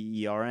settled on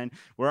B-E-R-N.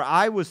 Where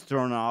I was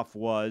thrown off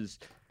was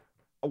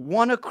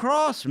one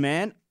across,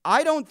 man.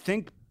 I don't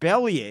think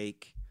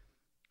bellyache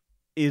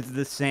is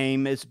the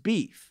same as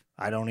beef.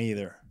 I don't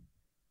either.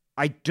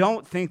 I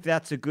don't think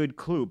that's a good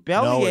clue.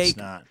 No, it's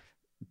not.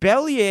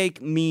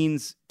 Bellyache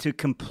means to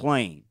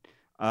complain.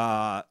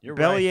 You're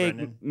bellyache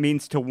right,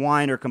 means to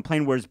whine or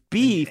complain, whereas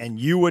beef... And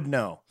you would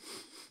know.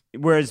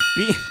 Whereas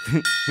beef...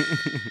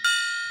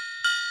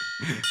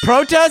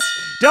 Protest?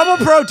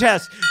 Double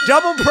protest!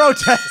 Double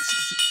protest!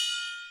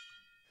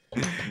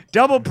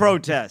 Double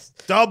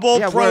protest! Double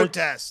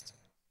protest!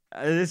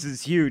 This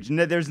is huge.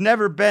 There's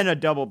never been a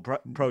double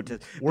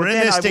protest. We're in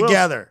this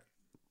together.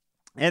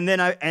 And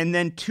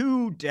then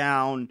 2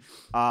 down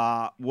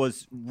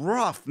was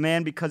rough,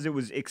 man, because it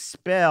was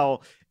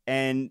expel,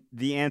 and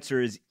the answer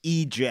is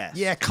egest.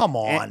 Yeah, come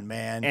on,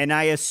 man. And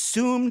I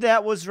assumed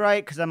that was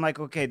right because I'm like,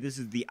 okay, this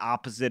is the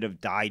opposite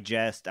of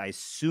digest. I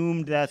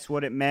assumed that's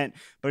what it meant,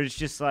 but it's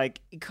just like,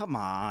 come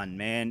on,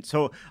 man.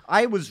 So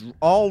I was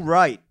all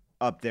right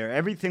up there.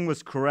 Everything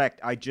was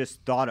correct. I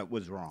just thought it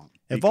was wrong.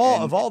 Of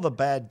all the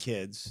bad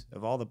kids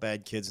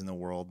in the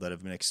world that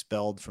have been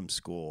expelled from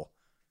school,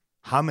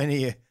 how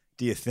many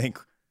do you think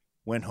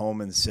went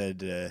home and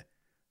said,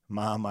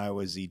 Mom, I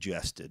was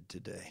egested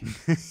today?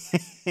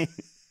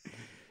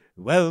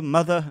 Well,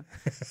 Mother,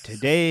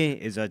 today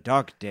is a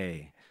dark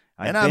day.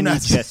 I've been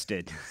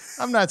egested.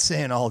 I'm not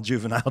saying all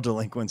juvenile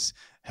delinquents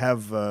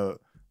have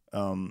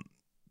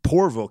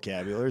poor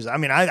vocabularies. I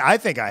mean, I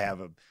think I have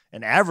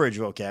an average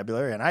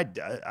vocabulary, and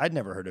I'd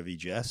never heard of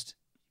egest.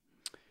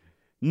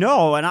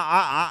 No, and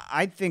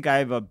I think I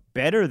have a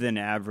better than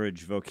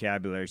average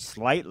vocabulary,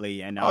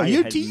 slightly. And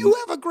you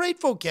have a great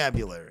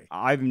vocabulary.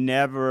 I've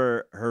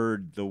never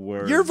heard the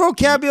word. Your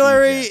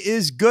vocabulary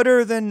is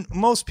gooder than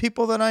most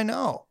people that I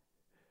know.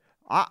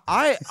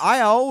 I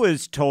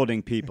always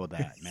tolding people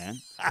that, man.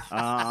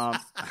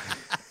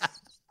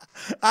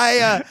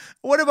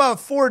 What about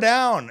 4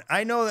 down?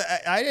 I know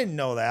that I didn't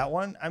know that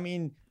one. I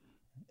mean,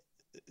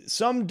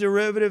 some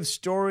derivative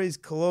stories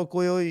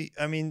colloquially.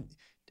 I mean,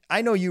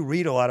 I know you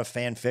read a lot of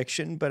fan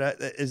fiction, but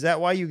is that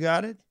why you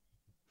got it?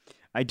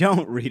 I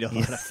don't read a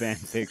lot of fan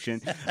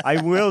fiction.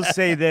 I will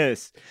say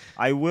this.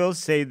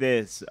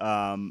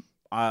 A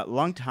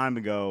long time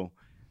ago,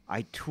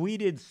 I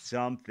tweeted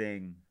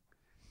something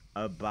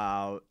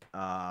about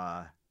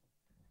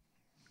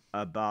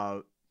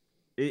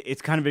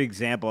it's kind of an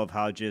example of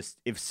how just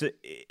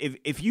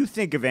if you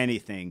think of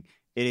anything,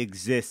 it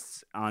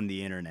exists on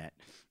the internet.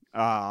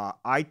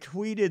 I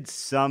tweeted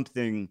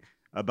something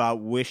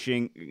about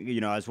wishing,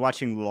 I was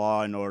watching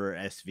Law and Order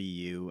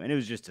SVU, and it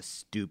was just a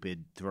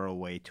stupid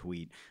throwaway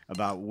tweet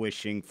about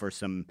wishing for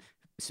some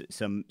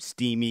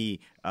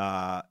steamy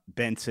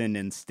Benson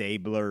and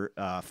Stabler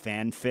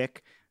fanfic,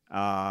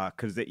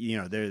 because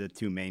they're the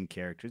two main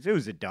characters. It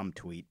was a dumb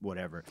tweet,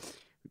 whatever.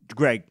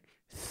 Greg,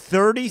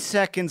 30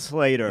 seconds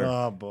later,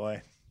 oh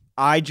boy,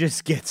 I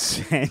just get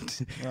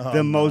sent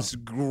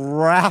most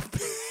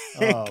graphic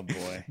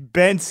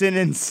Benson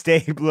and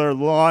Stabler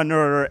Law and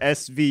Order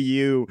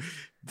SVU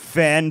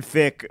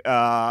fanfic,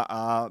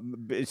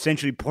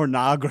 essentially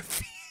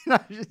pornography.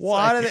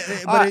 But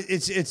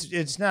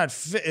it's not.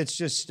 It's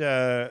just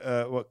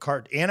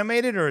what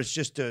animated, or it's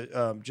just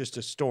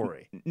a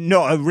story.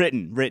 No,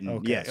 written.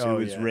 Okay. Yes, it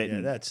was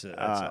written. Yeah, that's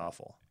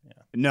awful. Yeah.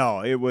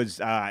 No, it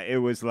was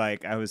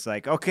like I was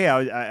like, okay,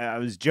 I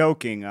was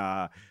joking,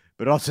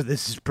 but also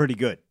this is pretty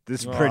good.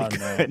 This is pretty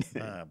good.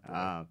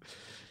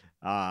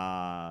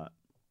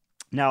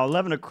 Now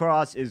 11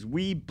 across is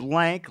 "We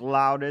blank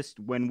loudest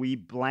when we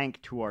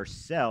blank to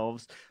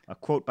ourselves," a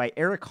quote by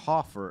Eric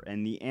Hoffer,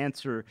 and the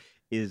answer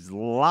is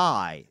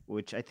lie,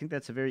 which I think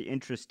that's a very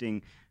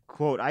interesting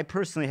quote. I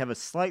personally have a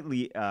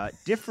slightly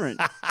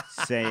different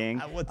saying.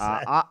 What's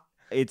that?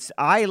 It's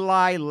 "I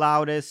lie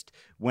loudest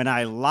when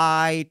I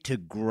lie to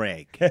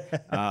Greg"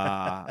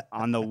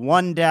 on the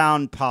One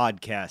Down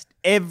podcast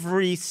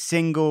every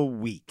single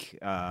week,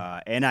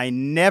 and I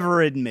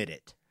never admit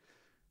it.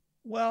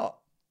 Well,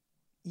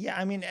 yeah,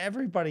 I mean,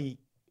 everybody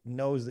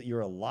knows that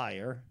you're a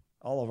liar.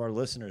 All of our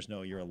listeners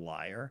know you're a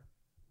liar.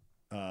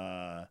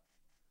 The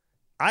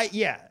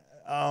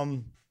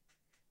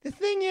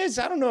thing is,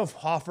 I don't know if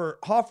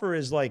Hoffer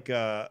is like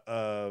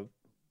a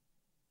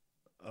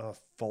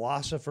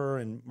philosopher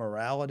in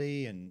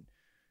morality and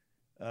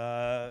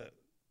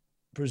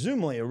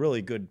presumably a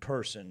really good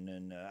person.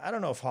 And I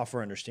don't know if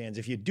Hoffer understands.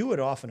 If you do it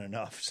often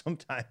enough,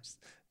 sometimes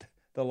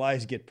the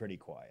lies get pretty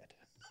quiet.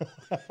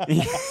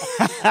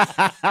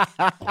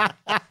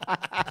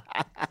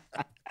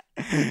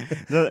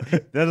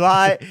 the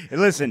lie.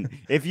 Listen,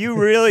 if you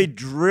really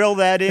drill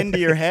that into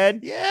your head,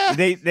 yeah,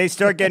 they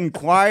start getting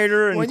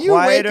quieter and when you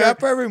quieter. Wake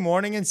up every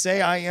morning and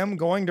say, "I am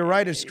going to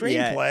write a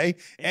screenplay,"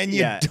 and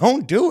you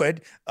don't do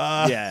it.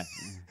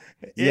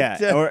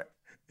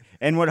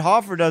 And what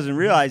Hoffer doesn't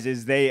realize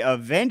is they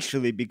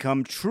eventually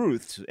become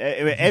truths.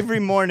 Every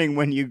morning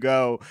when you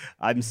go,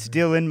 "I'm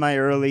still in my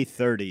early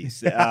 30s,"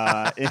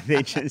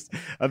 they just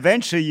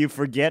eventually you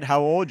forget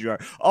how old you are.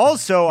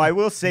 Also, I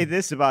will say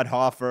this about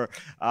Hoffer: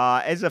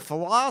 as a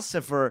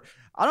philosopher,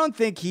 I don't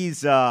think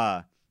he's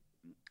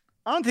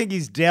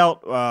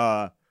dealt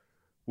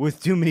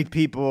with too many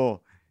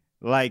people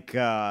like.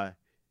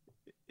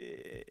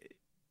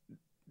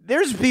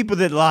 There's people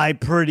that lie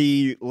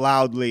pretty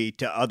loudly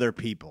to other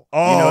people.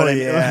 Oh,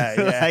 you know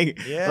what I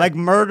mean? Like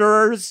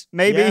murderers,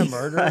 maybe. Yeah,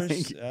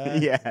 murderers.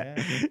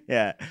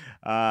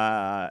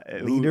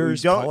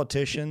 Leaders,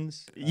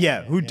 politicians.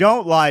 Who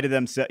don't lie to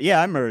themselves. Yeah,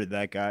 I murdered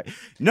that guy.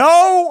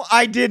 No,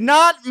 I did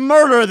not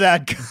murder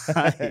that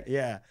guy.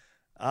 Yeah.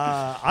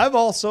 I've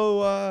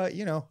also,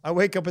 I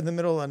wake up in the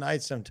middle of the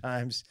night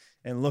sometimes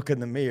and look in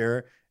the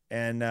mirror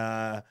and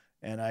I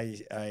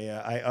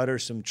utter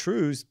some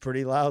truths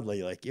pretty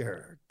loudly, like,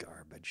 "You're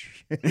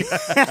garbage."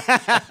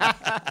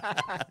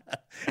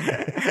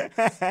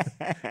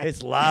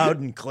 It's loud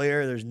and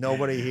clear. There's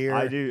nobody here.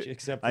 I do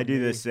me.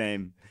 The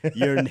same.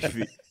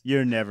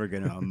 You're never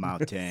gonna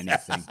amount to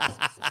anything.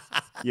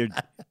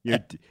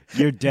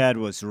 Your dad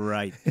was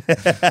right.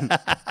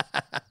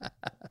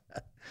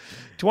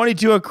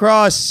 22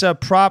 across, a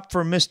prop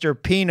for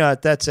Mr.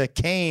 Peanut. That's a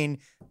cane.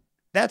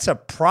 That's a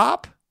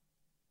prop?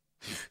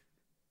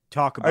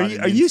 Talk about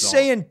Are you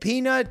saying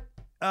Peanut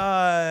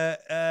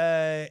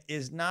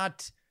is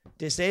not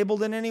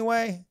disabled in any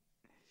way?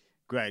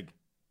 Greg,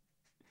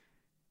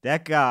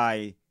 that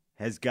guy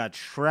has got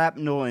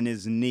shrapnel in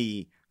his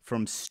knee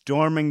from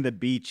storming the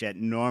beach at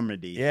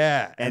Normandy.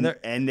 Yeah.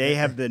 And they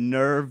have the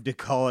nerve to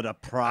call it a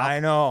prop. I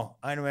know.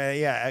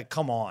 Yeah,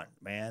 come on,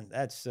 man.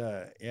 That's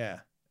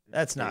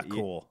that's not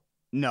cool.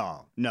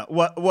 No.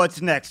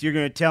 What's next? You're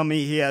going to tell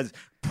me he has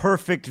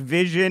perfect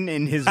vision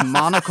in his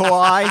monocle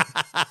eye?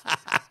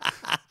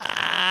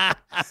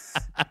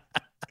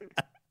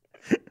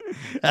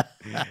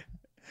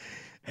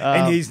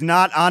 And he's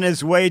not on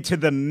his way to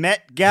the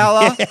Met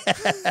Gala?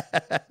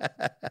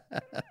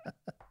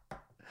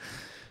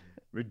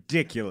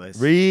 Ridiculous.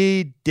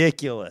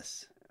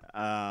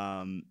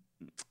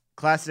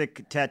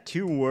 Classic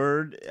tattoo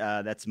word,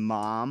 that's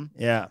mom.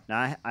 Yeah.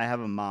 Now, I have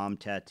a mom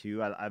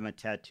tattoo. I'm a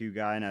tattoo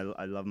guy, and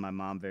I love my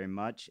mom very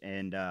much.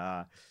 And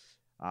but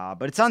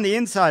it's on the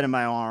inside of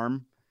my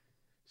arm.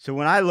 So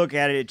when I look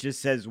at it, it just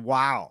says,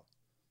 "Wow."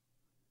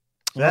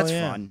 So that's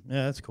yeah. fun.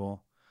 Yeah, that's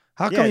cool.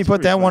 How Yeah, come you it's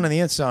put pretty that one fun. on the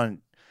inside?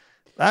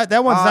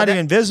 That one's not that-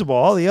 even visible.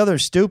 All the other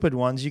stupid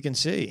ones you can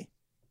see.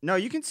 No,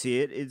 you can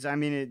see it. It's. I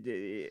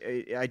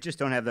mean, I just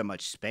don't have that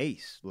much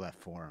space left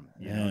for him.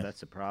 You know, Yeah. that's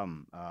the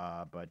problem.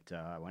 But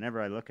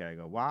whenever I look at it, I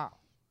go, wow.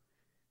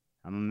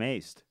 I'm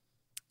amazed.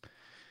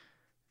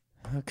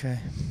 Okay.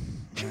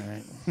 All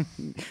right.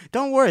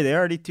 Don't worry, they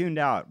already tuned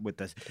out with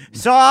this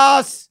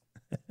sauce.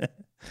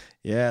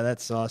 Yeah,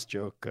 that sauce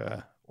joke.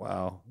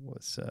 Wow,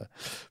 was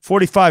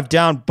 45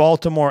 down.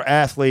 Baltimore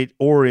athlete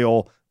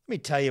Oriole. Let me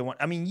tell you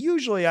what. I mean,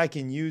 usually I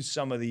can use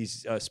some of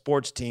these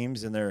sports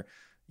teams and their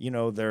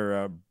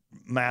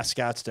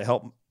mascots to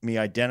help me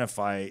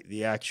identify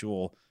the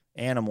actual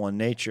animal in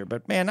nature.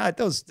 But man,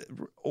 those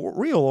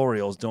real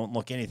Orioles don't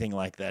look anything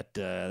like that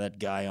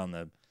guy on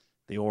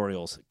the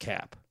Orioles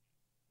cap.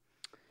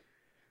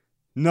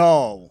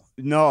 No.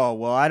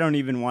 Well, I don't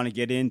even want to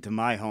get into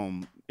my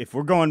home. If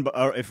we're going,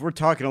 if we're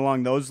talking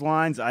along those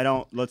lines, I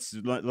don't. Let's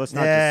not discuss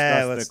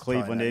the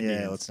Cleveland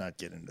Indians. Yeah, let's not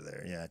get into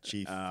there. Yeah,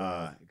 Chief.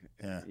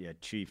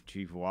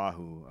 Chief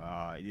Wahoo.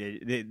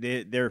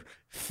 They're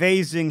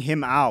phasing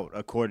him out,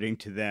 according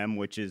to them,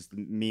 which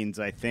means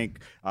I think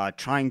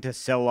trying to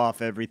sell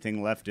off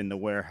everything left in the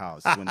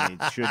warehouse when they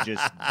should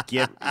just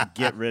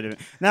get rid of it.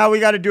 Now we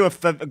got to do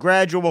a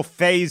gradual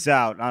phase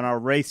out on our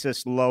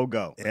racist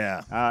logo.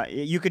 Yeah.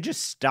 You could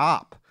just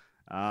stop.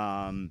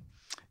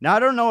 Now, I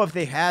don't know if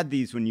they had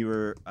these when you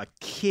were a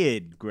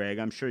kid, Greg.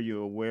 I'm sure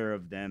you're aware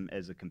of them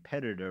as a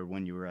competitor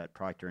when you were at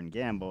Procter &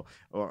 Gamble,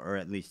 or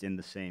at least in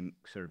the same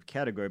sort of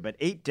category. But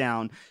 8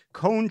 down,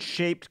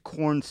 cone-shaped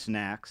corn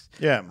snacks.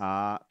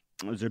 Yeah.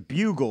 Those are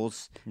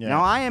Bugles. Yeah.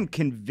 Now, I am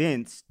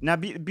convinced. Now,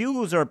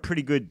 Bugles are a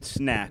pretty good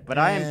snack, but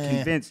I am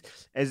convinced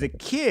as a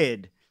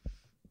kid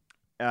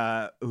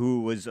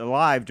who was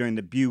alive during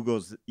the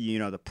Bugles,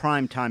 the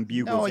primetime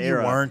Bugles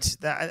era. No, you weren't.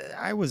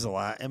 I was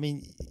alive. I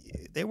mean,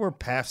 they were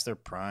past their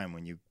prime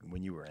when you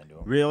were into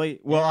them. Really?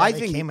 Well, Yeah, I they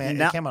think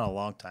came out a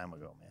long time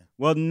ago, man.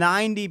 Well,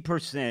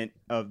 90%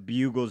 of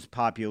Bugle's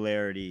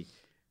popularity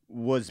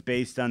was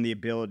based on the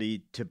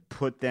ability to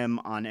put them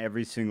on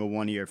every single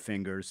one of your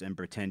fingers and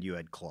pretend you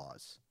had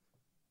claws.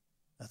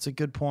 That's a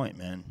good point,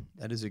 man.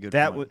 That is a good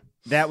point.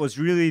 That was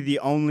really the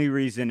only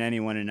reason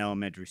anyone in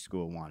elementary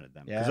school wanted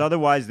them. Because Yeah.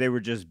 otherwise they were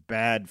just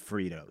bad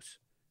Fritos.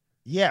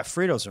 Yeah,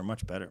 Fritos are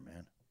much better,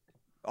 man.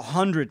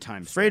 100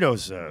 times.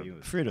 Fritos better than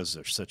Bugles. Fritos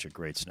are such a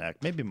great snack.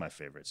 Maybe my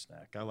favorite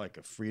snack. I like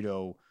a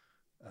Frito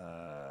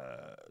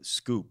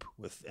scoop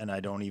and I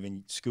don't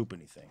even scoop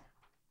anything.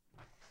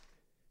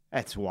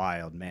 That's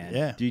wild, man.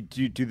 Yeah.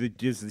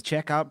 Does the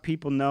checkout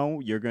people know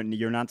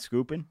you're not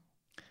scooping?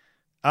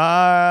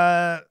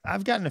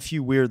 I've gotten a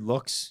few weird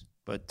looks,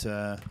 but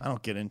I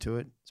don't get into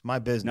it. It's my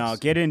business. No,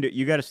 get into it.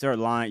 You got to start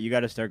lying. You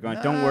got to start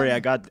going. Don't worry, I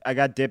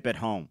got dip at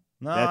home.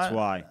 No, That's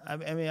why.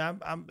 I mean,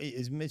 I'm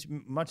as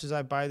much as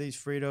I buy these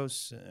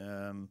Fritos,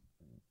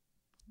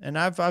 and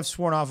I've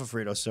sworn off of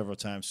Fritos several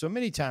times. So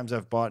many times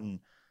I've bought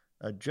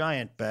a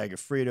giant bag of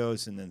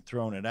Fritos and then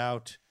thrown it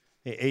out.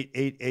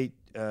 Ate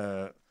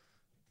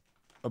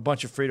a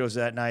bunch of Fritos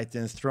that night,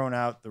 then thrown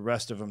out the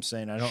rest of them,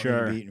 saying I don't need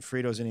to be eating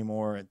Fritos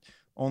anymore. And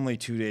only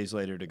 2 days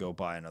later to go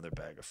buy another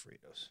bag of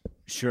Fritos.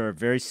 Sure,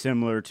 very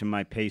similar to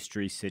my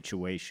pastry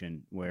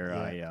situation where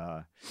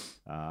I'll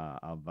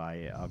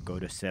go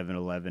to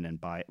 7-Eleven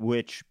and buy,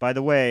 which by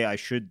the way, I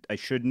should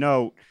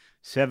note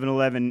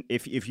 7-Eleven,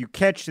 if you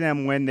catch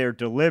them when they're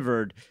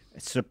delivered,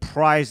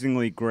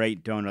 surprisingly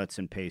great donuts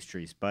and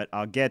pastries, but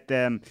I'll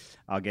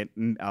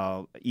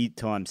eat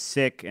till I'm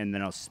sick and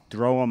then I'll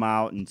throw them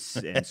out and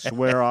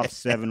swear off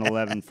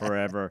 7-Eleven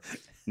forever.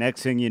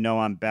 Next thing you know,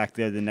 I'm back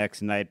there the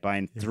next night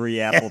buying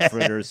 3 apple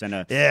fritters and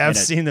a I've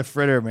seen the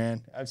fritter,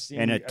 man. I've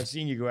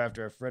seen you go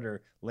after a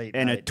fritter late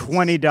and night. a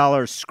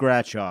 $20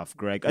 scratch off,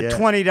 Greg. A Yeah.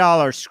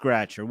 $20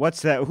 scratcher.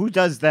 What's that? Who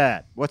does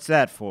that? What's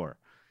that for?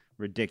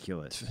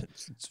 Ridiculous.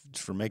 It's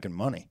for making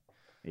money.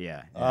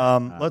 Yeah.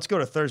 Let's go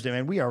to Thursday,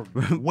 man. We are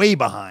way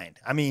behind.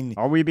 I mean,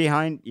 Are we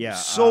behind? Yeah.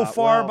 so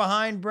far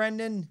behind,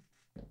 Brendan.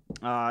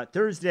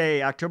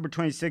 Thursday, October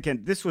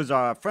 22nd. This was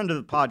a friend of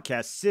the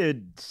podcast,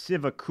 Sid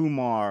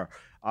Sivakumar.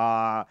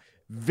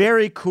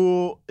 Very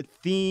cool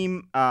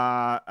theme.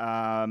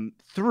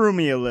 Threw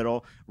me a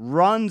little.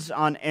 Runs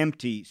on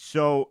empty.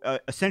 So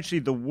essentially,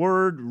 the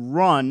word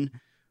 "run"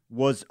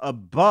 was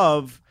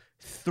above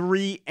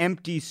 3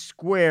 empty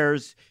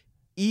squares,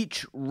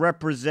 each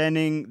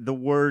representing the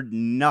word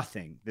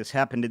 "nothing." This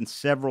happened in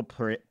several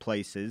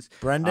places.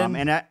 Brendan,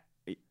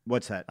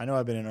 what's that? I know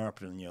I've been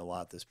interrupting you a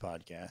lot this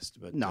podcast,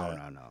 but No.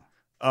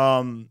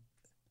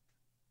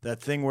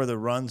 That thing where the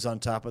run's on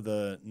top of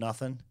the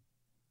nothing,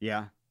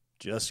 Yeah.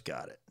 just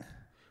got it.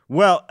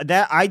 Well,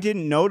 that I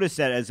didn't notice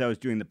that as I was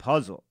doing the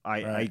puzzle.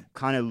 I Right.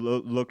 kind of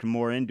looked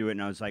more into it,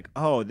 and I was like,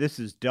 "Oh, this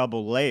is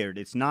double layered.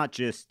 It's not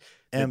just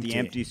that the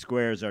empty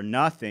squares are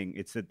nothing.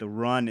 It's that the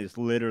run is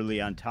literally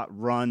on top,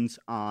 runs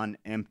on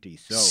empty.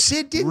 So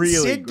Sid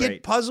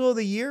get Puzzle of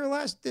the Year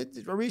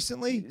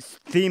recently?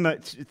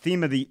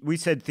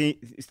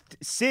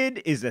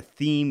 Sid is a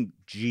theme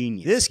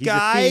genius. This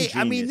guy,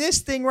 I mean, this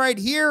thing right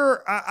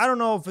here, I don't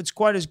know if it's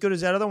quite as good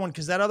as that other one,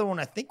 because that other one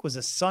I think was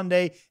a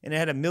Sunday and it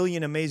had a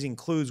million amazing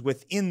clues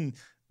within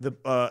the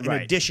in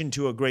addition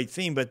to a great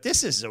theme. But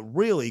this is a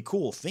really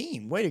cool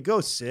theme. Way to go,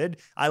 Sid.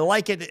 I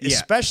like it,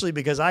 especially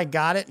because I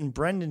got it and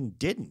Brendan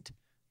didn't.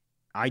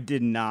 I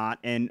did not,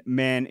 and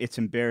man, it's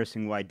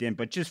embarrassing why I didn't.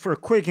 But just for a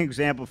quick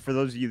example, for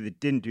those of you that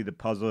didn't do the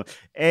puzzle,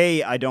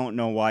 A, I don't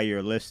know why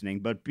you're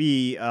listening, but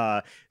B,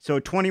 so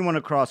 21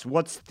 across,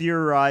 what's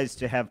theorized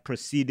to have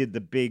preceded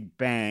the Big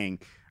Bang?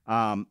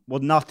 Well,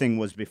 nothing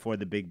was before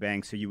the Big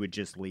Bang, so you would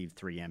just leave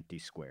 3 empty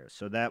squares.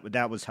 So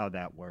that was how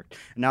that worked.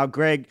 Now,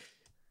 Greg,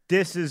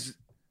 this is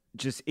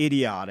just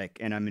idiotic,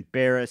 and I'm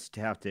embarrassed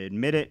to have to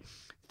admit it.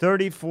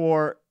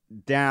 34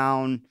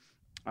 down.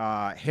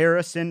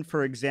 Harrison,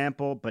 for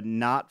example, but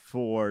not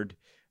Ford.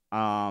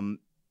 And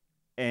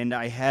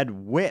I had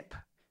whip,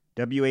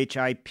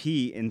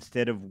 WHIP,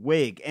 instead of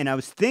wig. And I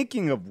was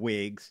thinking of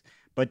wigs,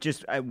 but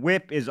just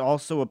whip is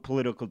also a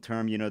political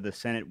term, the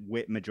Senate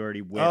whip,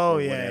 majority whip or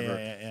whatever.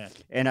 Yeah.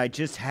 And I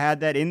just had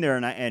that in there,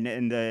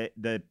 and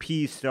the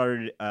P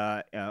started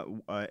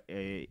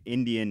a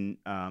Indian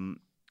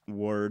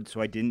word, so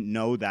I didn't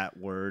know that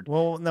word.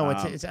 Well, no,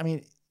 it's I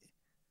mean,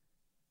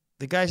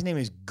 the guy's name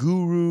is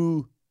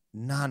Guru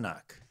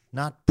Nanak,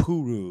 not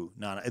Puru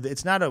Nanak.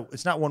 It's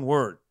not one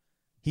word.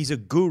 He's a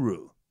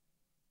guru.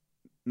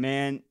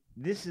 Man,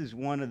 this is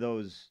one of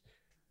those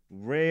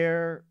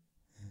rare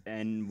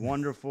and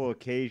wonderful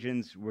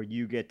occasions where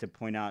you get to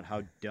point out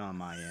how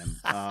dumb I am.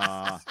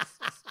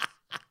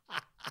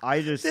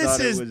 I just thought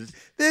it was.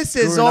 This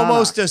is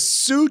almost a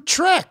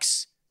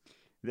Sutrex.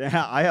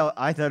 Yeah,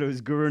 I thought it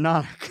was Guru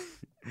Nanak.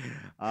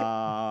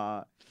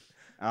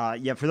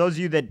 For those of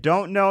you that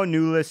don't know,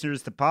 new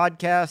listeners to the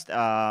podcast,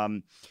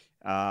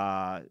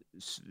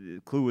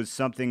 clue was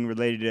something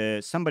related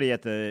to somebody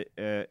at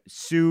the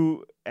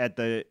Sue at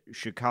the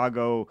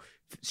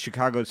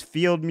Chicago's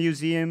Field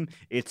Museum.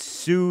 It's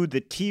Sue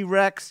the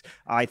T-Rex.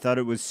 I thought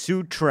it was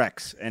Sue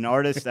Trex, an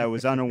artist I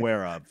was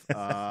unaware of.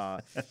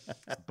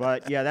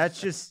 But yeah,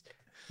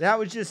 that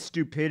was just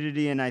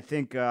stupidity, and I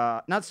think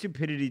not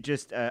stupidity,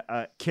 just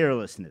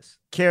carelessness.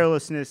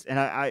 And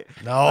I'm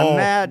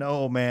mad.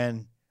 No,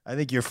 man. I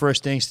think your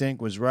first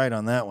instinct was right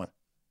on that one.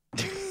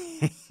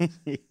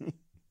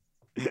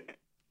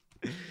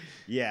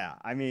 Yeah,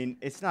 I mean,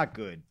 it's not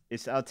good.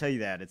 I'll tell you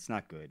that. It's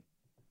not good.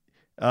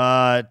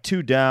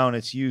 2 down.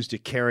 It's used to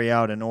carry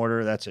out an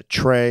order. That's a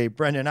tray.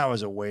 Brendan, I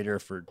was a waiter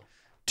for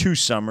 2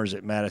 summers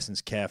at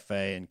Madison's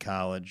Cafe in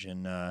college,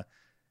 and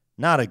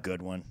not a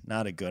good one.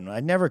 Not a good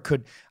one.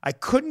 I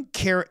couldn't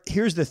carry.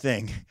 Here's the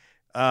thing.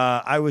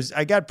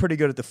 I got pretty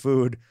good at the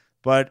food,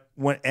 but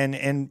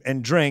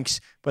and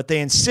drinks, but they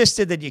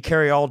insisted that you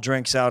carry all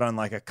drinks out on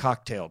like a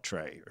cocktail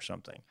tray or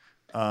something.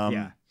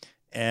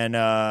 And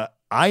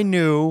I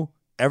knew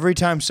every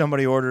time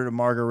somebody ordered a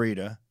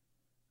margarita,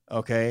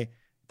 okay,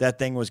 that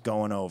thing was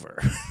going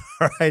over.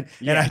 All right.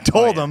 Yeah. And I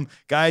told them,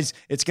 guys,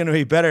 it's going to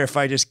be better if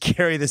I just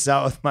carry this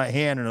out with my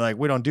hand. And they're like,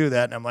 we don't do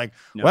that. And I'm like,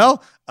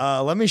 well,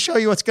 let me show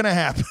you what's going to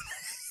happen.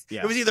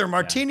 It was either a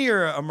martini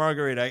or a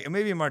margarita,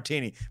 maybe a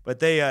martini, but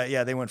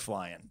they went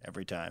flying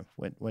every time.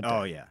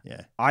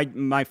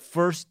 My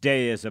first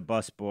day as a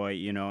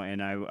busboy,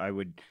 and I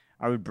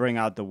would bring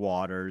out the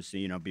waters,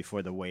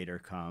 before the waiter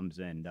comes,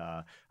 and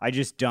I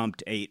just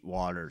dumped 8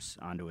 waters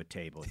onto a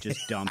table.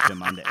 Just dumped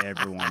them onto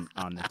everyone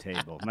on the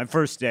table. My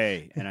first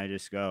day, and I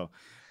just go,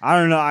 I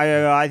don't know,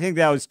 I think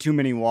that was too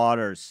many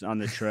waters on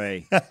the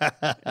tray.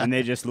 And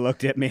they just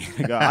looked at me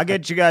and go, I'll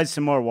get you guys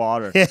some more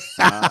water.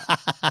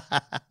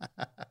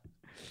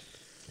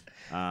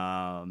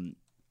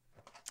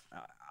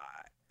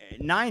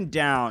 9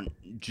 down,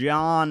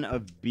 John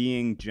of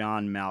being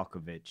John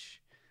Malkovich.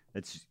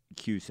 That's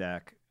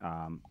Cusack.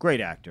 Great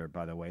actor,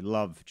 by the way.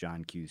 Love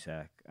John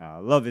Cusack.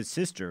 Love his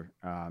sister.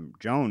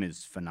 Joan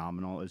is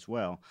phenomenal as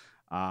well.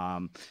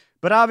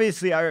 But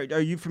obviously, are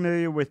you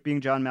familiar with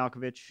Being John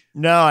Malkovich?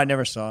 No, I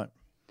never saw it.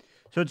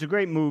 So it's a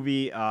great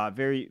movie.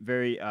 Very,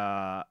 very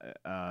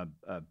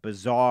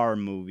bizarre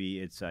movie.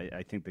 It's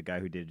I think the guy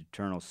who did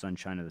Eternal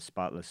Sunshine of the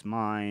Spotless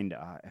Mind.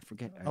 I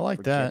forget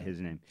his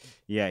name.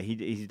 Yeah,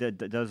 he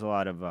does a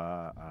lot of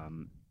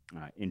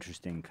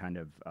interesting kind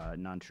of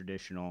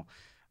non-traditional.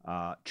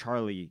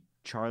 Charlie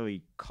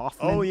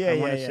Kaufman. Oh yeah, I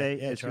want to say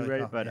is who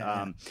read it. But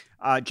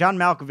John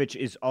Malkovich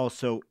is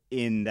also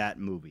in that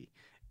movie,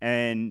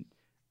 and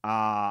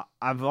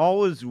I've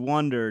always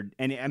wondered.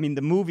 And I mean,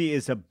 the movie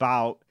is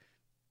about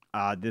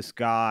this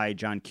guy,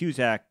 John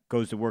Cusack,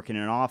 goes to work in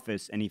an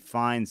office, and he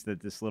finds that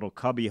this little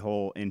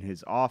cubbyhole in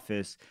his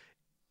office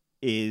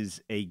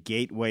is a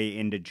gateway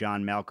into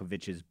John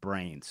Malkovich's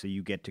brain. So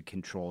you get to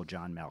control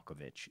John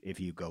Malkovich if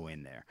you go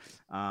in there.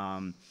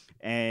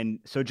 And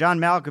so John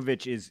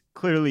Malkovich is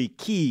clearly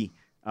key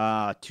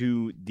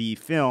to the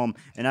film.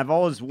 And I've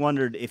always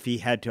wondered if he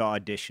had to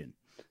audition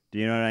Do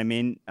you know what I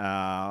mean?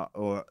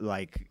 Or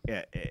like,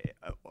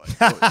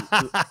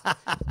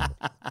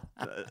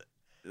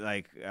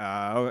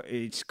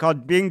 it's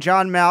called Being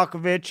John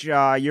Malkovich.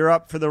 You're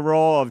up for the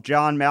role of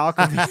John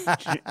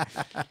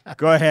Malkovich.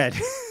 Go ahead.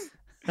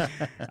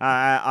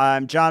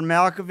 I'm John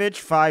Malkovich,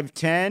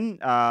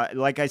 5'10".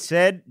 Like I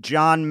said,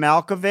 John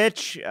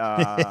Malkovich.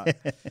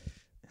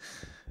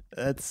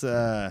 That's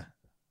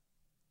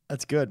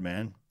good,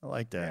 man. I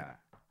like that.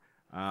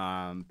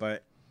 Yeah.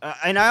 But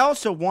and I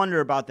also wonder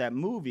about that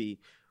movie.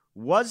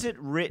 Was it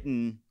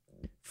written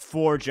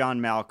for John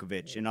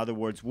Malkovich? In other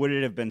words, would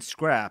it have been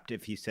scrapped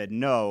if he said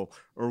no,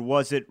 or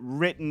was it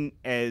written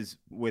as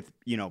with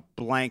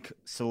blank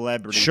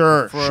celebrity,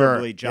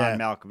 preferably John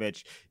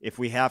Malkovich? If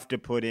we have to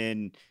put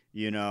in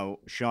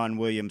Sean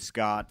William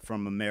Scott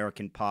from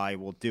American Pie,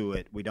 we'll do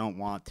it. We don't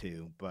want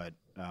to, but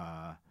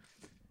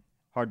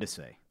hard to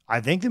say. I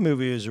think the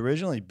movie was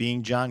originally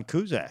Being John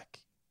Cusack,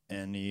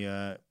 and he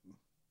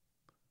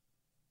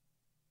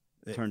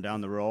turned down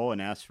the role and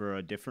asked for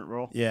a different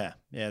role. Yeah,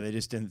 they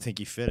just didn't think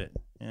he fit it.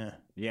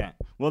 Yeah.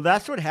 Well,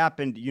 that's what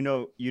happened.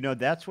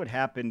 That's what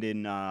happened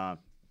in The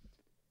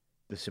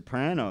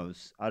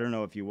Sopranos. I don't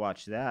know if you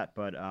watched that,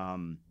 but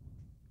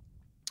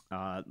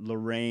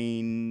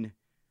Lorraine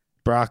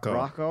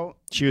Bracco.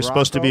 She was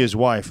supposed to be his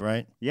wife,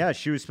 right? Yeah,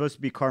 she was supposed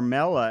to be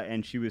Carmela,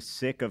 and she was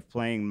sick of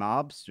playing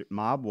mob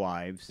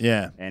wives.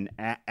 Yeah, and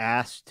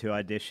asked to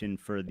audition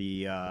for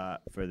the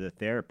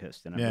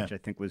therapist, and which I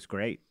think was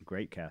great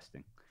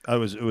casting. It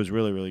was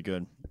really, really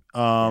good.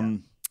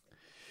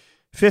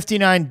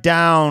 59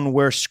 down,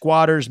 where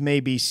squatters may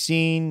be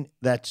seen.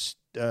 That's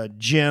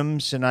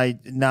Jim's, and I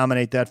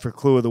nominate that for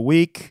Clue of the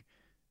Week.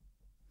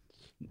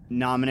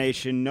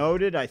 Nomination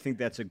noted. I think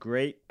that's a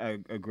great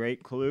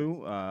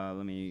clue.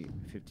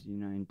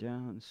 59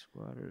 down,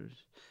 squatters.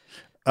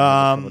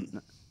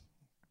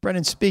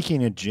 Brendan,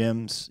 speaking of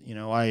gyms,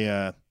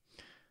 I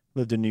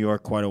lived in New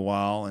York quite a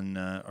while, and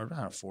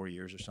around 4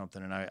 years or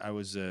something, and I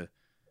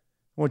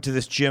went to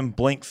this gym,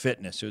 Blink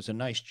Fitness. It was a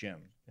nice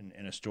gym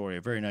in Astoria,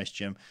 a very nice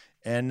gym.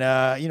 And,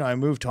 I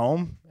moved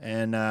home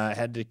and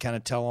had to kind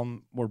of tell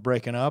them we're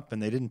breaking up,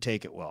 and they didn't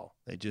take it well.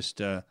 They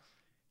just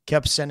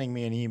kept sending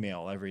me an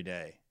email every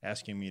day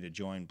asking me to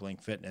join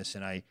Blink Fitness,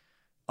 and I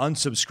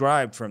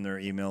unsubscribed from their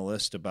email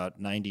list about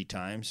 90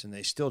 times, and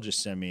they still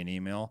just send me an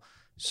email.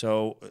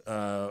 So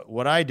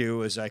what I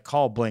do is I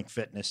call Blink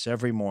Fitness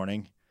every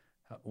morning,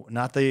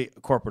 not the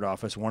corporate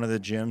office, one of the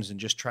gyms, and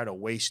just try to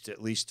waste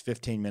at least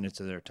 15 minutes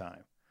of their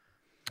time.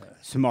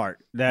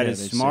 Smart. That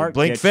is smart.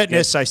 Blink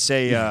Fitness, I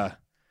say,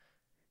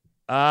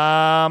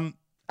 how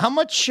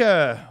much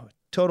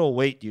total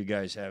weight do you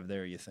guys have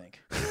there, you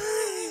think?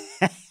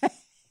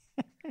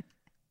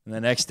 And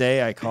the next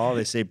day I call,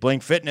 they say,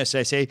 Blink Fitness.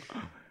 I say,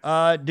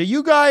 do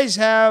you guys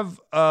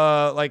have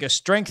like a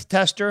strength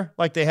tester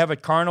like they have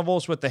at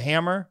carnivals with the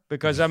hammer?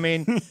 Because, I'm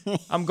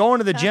going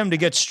to the gym to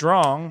get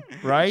strong,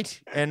 right?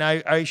 And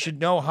I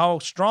should know how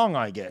strong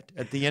I get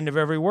at the end of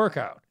every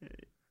workout.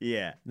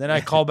 Yeah. Then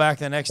I call back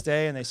the next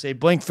day and they say,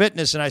 Blink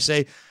Fitness. And I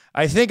say,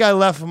 I think I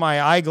left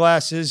my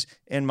eyeglasses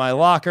in my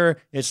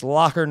locker. It's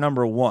locker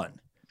number 1.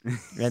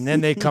 And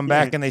then they come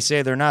back and they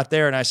say they're not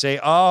there. And I say,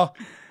 oh,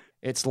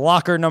 it's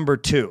locker number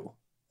 2.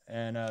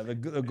 And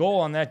the goal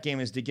on that game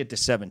is to get to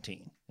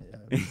 17.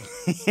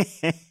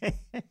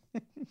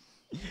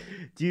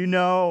 Do you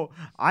know,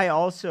 I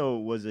also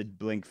was a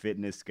Blink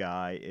Fitness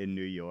guy in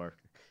New York.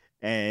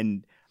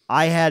 And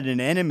I had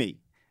an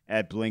enemy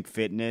at Blink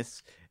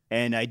Fitness,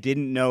 and I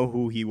didn't know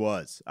who he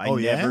was. I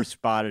never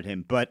spotted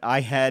him. But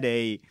I had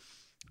a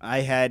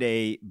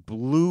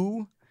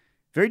blue,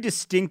 very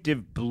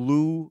distinctive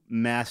blue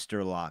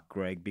master lock,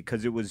 Greg,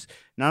 because it was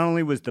not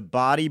only was the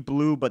body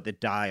blue, but the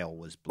dial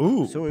was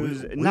blue. Ooh, so it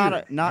was weird.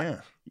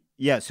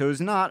 So it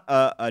was not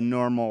a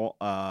normal.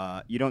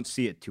 You don't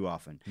see it too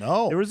often.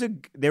 No,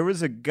 there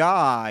was a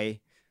guy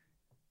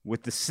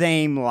with the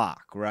same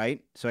lock,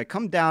 right? So I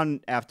come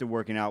down after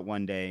working out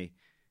one day.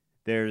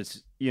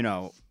 There's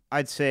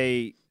I'd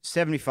say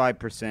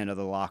 75% of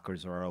the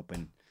lockers are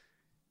open.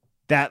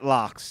 That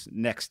lock's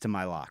next to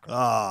my locker.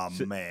 Oh,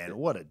 man,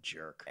 what a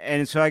jerk.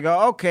 And so I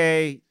go,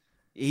 okay,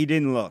 he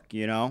didn't look,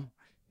 He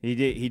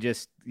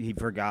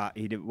forgot.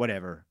 He did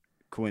whatever.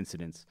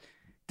 Coincidence.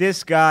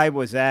 This guy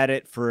was at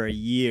it for a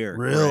year.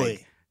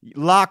 Really? Greg.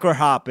 Locker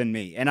hopping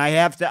me. And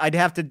I'd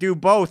have to do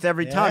both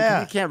every time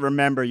because you can't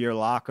remember your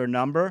locker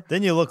number.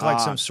 Then you look like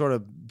some sort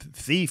of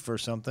thief or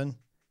something.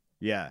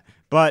 Yeah.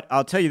 But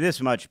I'll tell you this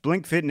much.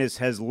 Blink Fitness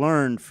has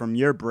learned from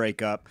your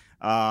breakup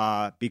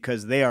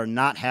because they are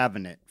not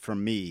having it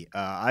from me.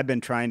 I've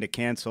been trying to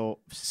cancel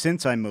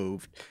since I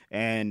moved,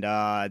 and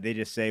they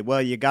just say,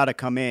 well, you got to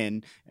come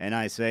in. And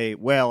I say,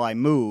 well, I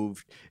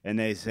moved. And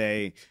they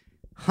say,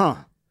 huh.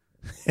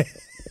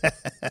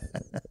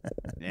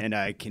 And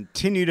I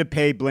continue to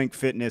pay Blink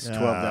Fitness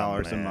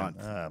 $12 a month.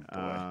 Oh,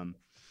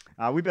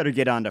 boy. We better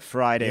get on to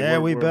Friday. Yeah,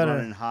 we're better.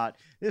 Running hot.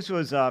 This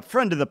was a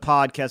friend of the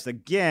podcast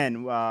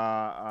again,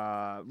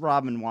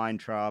 Robin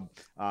Weintraub.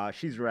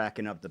 She's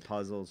racking up the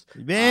puzzles.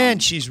 Man,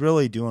 she's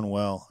really doing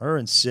well. Her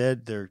and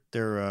Sid,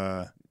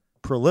 they're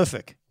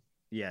prolific.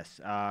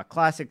 Yes.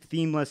 Classic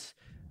themeless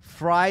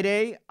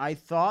Friday, I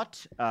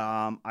thought.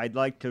 I'd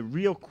like to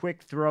real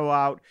quick throw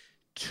out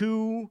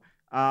two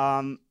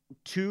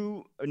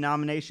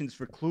nominations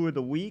for Clue of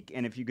the Week,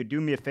 and if you could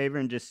do me a favor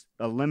and just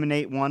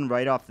eliminate one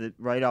right off the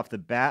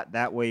bat,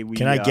 that way we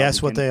Can I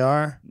guess what they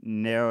are?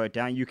 Narrow it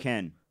down. You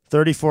can.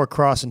 34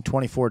 cross and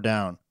 24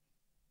 down.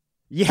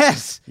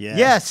 Yes. Yeah.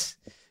 Yes.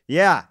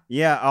 Yeah.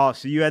 Yeah. Oh,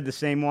 so you had the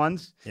same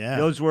ones? Yeah.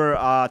 Those were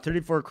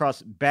 34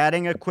 cross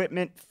batting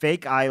equipment,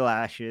 fake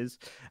eyelashes,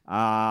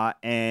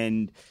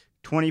 and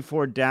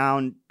 24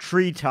 down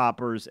tree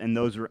toppers, and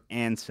those were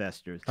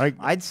ancestors.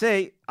 I'd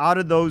say out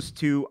of those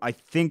two, I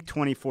think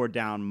 24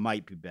 down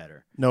might be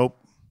better. Nope.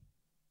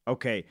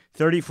 Okay,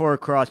 34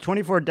 across.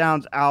 24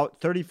 downs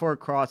out. 34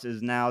 across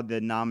is now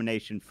the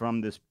nomination from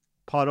this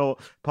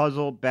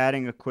puzzle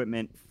batting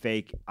equipment,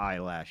 fake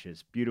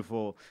eyelashes.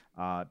 Beautiful,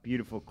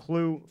 beautiful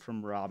clue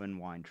from Robin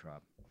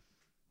Weintraub.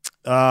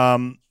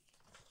 Yeah,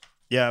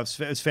 it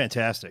was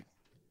fantastic.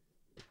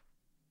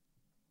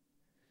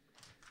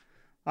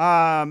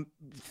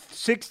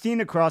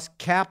 16 across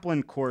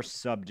Kaplan course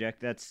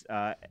subject. That's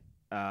LSAT,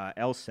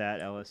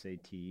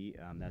 LSAT.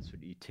 That's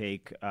what you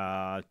take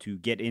to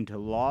get into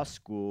law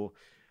school.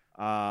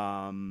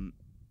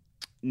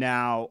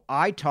 Now,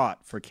 I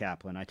taught for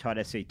Kaplan. I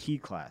taught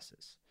SAT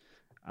classes.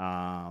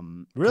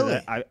 Really?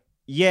 I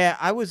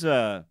was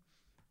a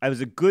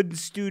good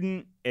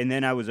student, and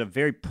then I was a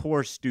very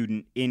poor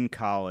student in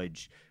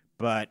college.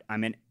 But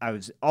I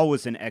was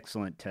always an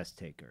excellent test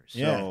taker.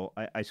 So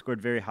yeah. I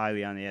scored very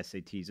highly on the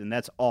SATs, and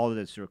that's all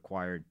that's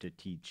required to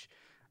teach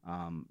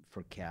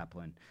for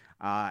Kaplan.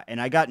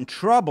 And I got in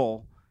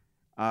trouble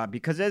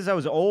because as I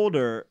was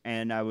older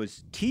and I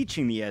was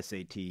teaching the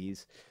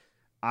SATs,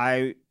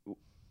 I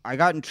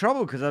got in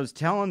trouble because I was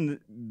telling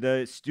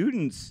the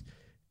students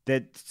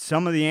that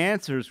some of the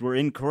answers were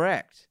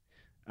incorrect.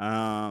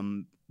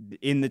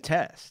 In the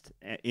test,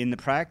 in the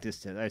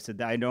practice test. I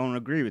said, I don't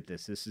agree with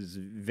this. This is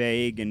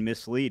vague and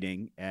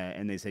misleading.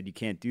 And they said, you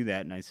can't do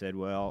that. And I said,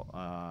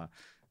 well,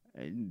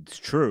 it's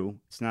true.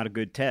 It's not a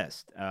good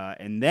test.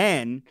 And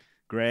then,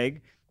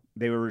 Greg,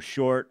 they were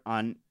short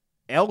on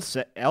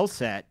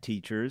LSAT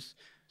teachers.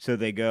 So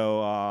they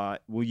go,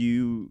 will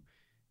you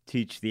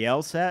teach the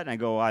LSAT? And I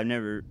go,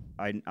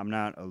 I'm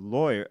not a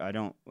lawyer. I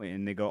don't.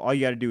 And they go, all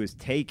you got to do is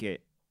take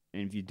it.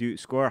 And if you do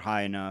score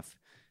high enough,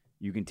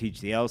 you can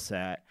teach the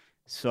LSAT.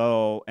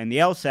 So, and the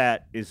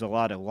LSAT is a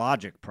lot of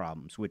logic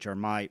problems, which are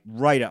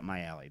right up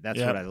my alley. That's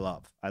what I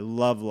love. I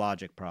love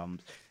logic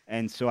problems.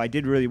 And so I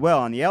did really well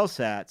on the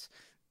LSATs.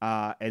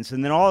 And so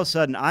then all of a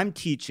sudden I'm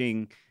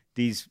teaching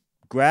these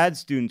grad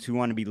students who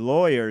want to be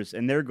lawyers,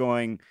 and they're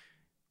going,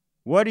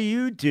 what do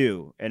you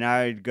do? And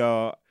I'd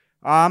go,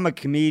 I'm a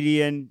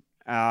comedian.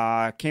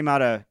 Came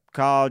out of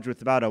college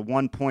with about a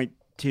 1.2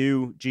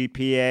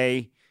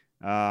 GPA.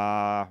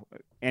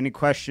 Any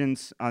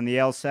questions on the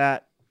LSAT?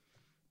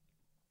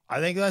 I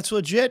think that's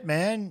legit,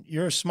 man.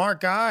 You're a smart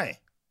guy.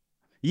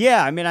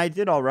 Yeah, I mean, I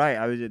did all right.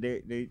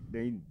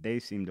 They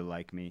seemed to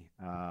like me.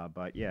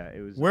 But yeah, it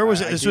was. Where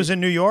was it? This was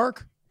in New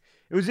York?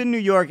 It was in New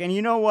York, and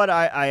you know what?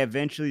 I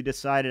eventually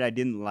decided I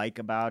didn't like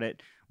about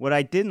it. What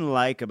I didn't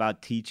like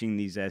about teaching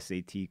these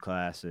SAT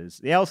classes,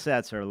 the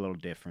LSATs are a little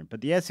different,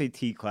 but the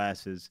SAT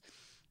classes,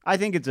 I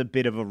think it's a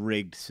bit of a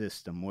rigged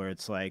system where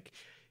it's like,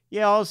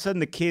 yeah, all of a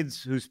sudden the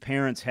kids whose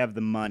parents have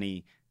the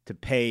money to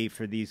pay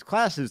for these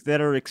classes that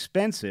are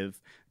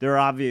expensive, they're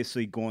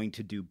obviously going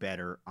to do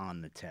better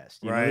on the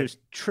test. You know, there's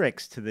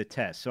tricks to the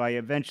test. So I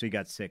eventually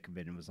got sick of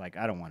it and was like,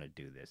 I don't want to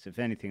do this. If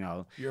anything,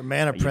 You're a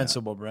man of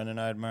principle, Brendan.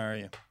 I admire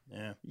you.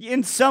 Yeah.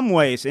 In some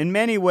ways. In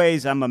many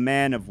ways, I'm a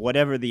man of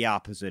whatever the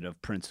opposite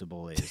of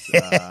principle is.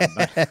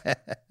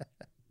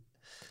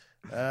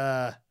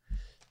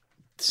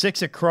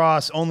 6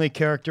 across, only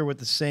character with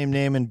the same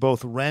name in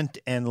both Rent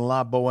and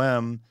La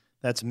Boheme.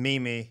 That's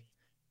Mimi.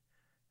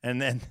 And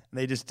then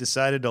they just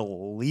decided to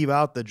leave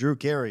out the Drew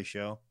Carey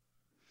show.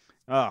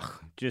 Ugh,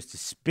 just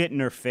spit in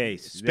her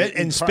face. Spit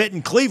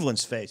in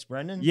Cleveland's face,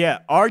 Brendan. Yeah,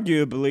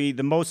 arguably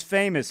the most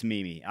famous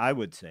Mimi, I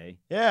would say.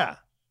 Yeah.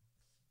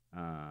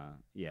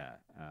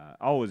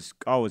 Always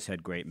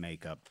had great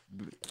makeup.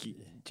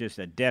 Just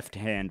a deft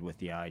hand with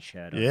the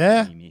eyeshadow.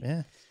 Yeah. Mimi.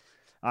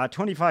 Yeah.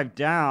 25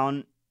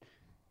 down,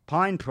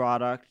 Pine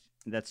product.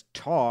 That's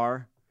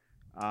tar.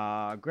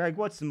 Greg,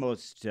 what's the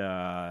most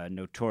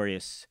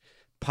notorious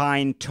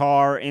pine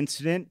tar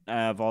incident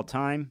of all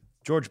time?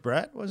 George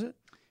Brett, was it?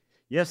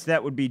 Yes,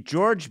 that would be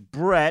George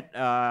Brett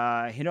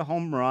hit a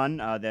home run.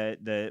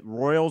 The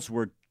Royals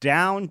were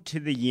down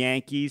to the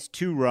Yankees,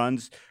 2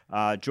 runs.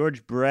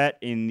 George Brett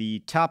in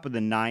the top of the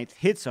 9th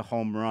hits a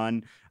home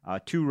run,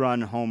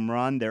 2-run home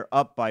run. They're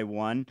up by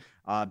 1.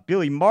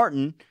 Billy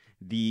Martin,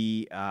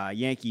 the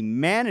Yankee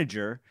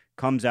manager,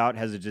 comes out,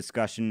 has a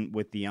discussion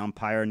with the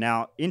umpire.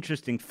 Now,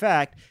 interesting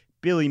fact,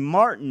 Billy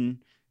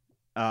Martin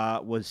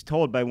was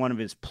told by one of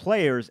his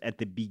players at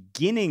the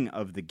beginning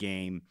of the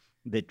game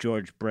that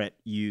George Brett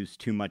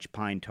used too much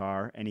pine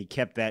tar, and he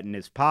kept that in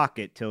his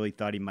pocket till he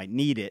thought he might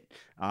need it.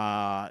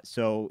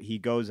 So he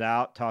goes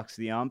out, talks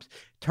to the umps.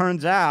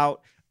 Turns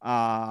out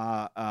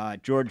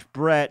George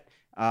Brett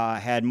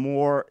had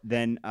more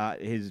than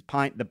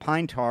the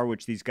pine tar,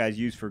 which these guys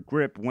use for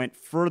grip, went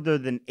further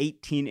than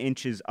 18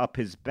 inches up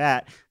his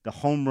bat. The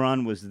home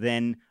run was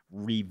then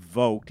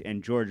revoked,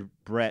 and George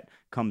Brett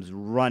comes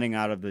running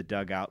out of the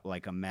dugout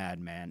like a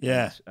madman.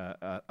 Yeah. It's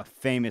a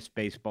famous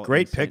baseball.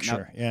 Great incident.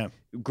 picture. Now,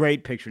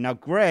 great picture. Now,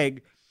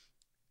 Greg,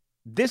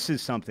 this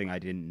is something I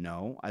didn't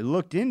know. I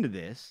looked into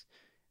this,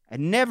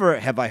 and never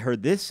have I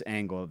heard this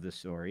angle of the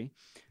story.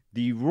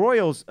 The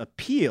Royals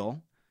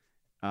appeal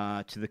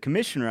to the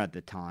commissioner at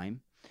the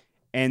time,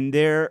 and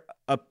their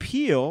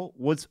appeal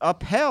was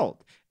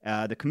upheld.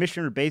 The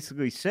commissioner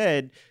basically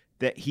said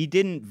that he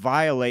didn't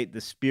violate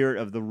the spirit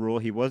of the rule.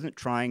 He wasn't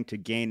trying to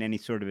gain any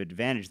sort of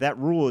advantage. That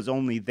rule is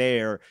only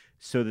there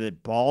so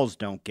that balls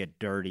don't get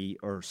dirty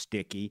or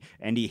sticky,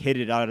 and he hit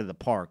it out of the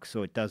park,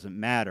 so it doesn't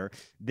matter.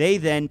 They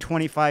then,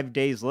 25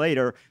 days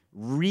later,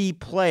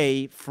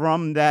 replay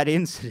from that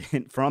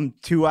incident from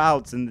 2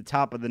 outs in the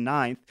top of the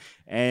 9th,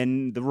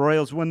 and the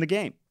Royals win the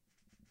game.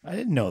 I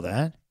didn't know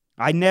that.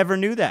 I never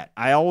knew that.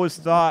 I always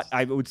thought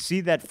I would see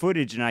that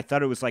footage, and I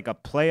thought it was like a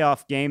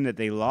playoff game that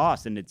they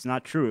lost, and it's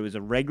not true. It was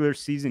a regular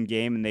season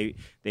game, and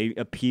they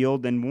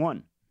appealed and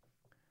won.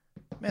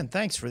 Man,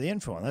 thanks for the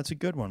info. That's a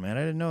good one, man.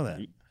 I didn't know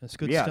that. That's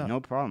good yeah, stuff. No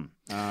problem.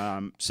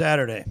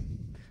 Saturday.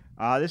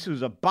 This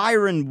was a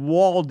Byron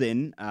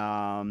Walden.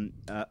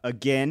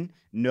 Again,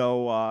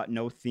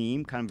 no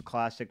theme. Kind of a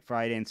classic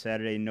Friday and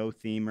Saturday no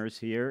themers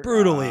here.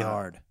 Brutally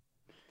hard.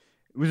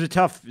 It was a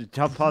tough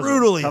puzzle.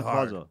 Brutally tough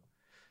hard. Puzzle.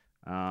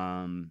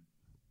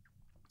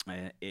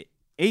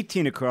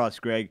 18 across,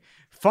 Greg.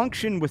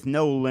 Function with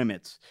no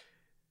limits.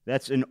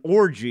 That's an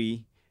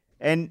orgy,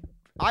 and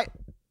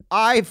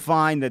I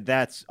find that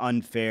that's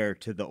unfair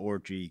to the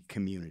orgy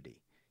community.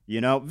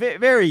 You know,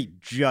 very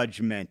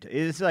judgmental.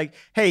 It's like,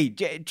 hey,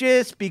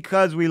 just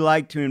because we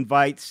like to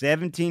invite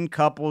 17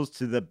 couples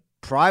to the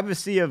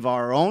privacy of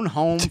our own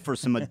home for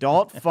some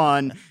adult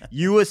fun,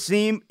 you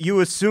assume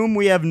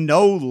we have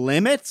no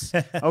limits?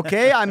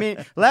 Okay? I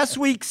mean, last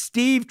week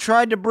Steve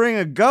tried to bring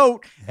a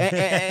goat,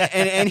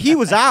 and he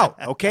was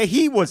out, okay?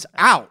 He was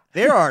out.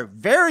 There are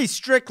very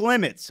strict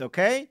limits,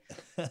 okay?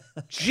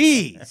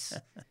 Jeez.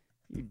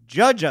 You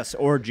judge us,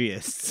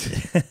 orgiasts.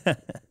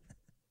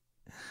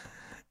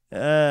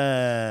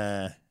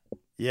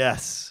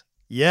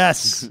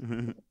 Yes.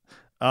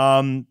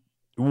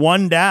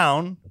 One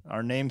down,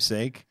 our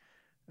namesake.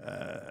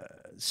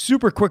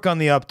 Super quick on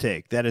the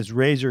uptake. That is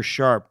razor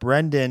sharp.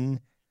 Brendan,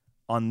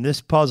 on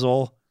this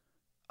puzzle,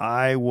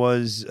 I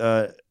was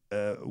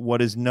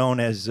what is known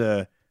as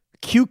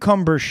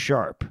cucumber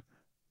sharp.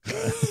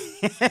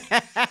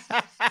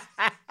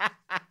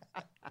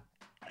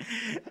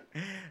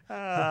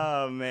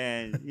 Oh,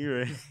 man.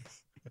 You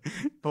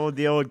pulled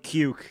the old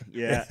cuke.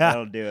 Yeah,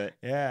 that'll do it.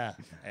 Yeah.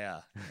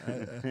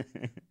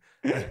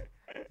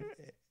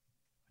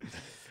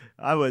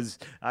 I was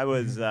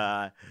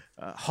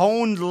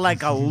honed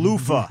like a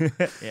loofah.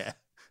 Yeah.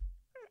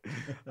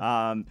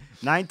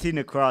 19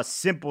 across,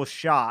 simple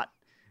shot.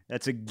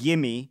 That's a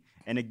gimme.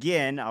 And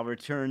again, I'll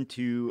return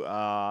to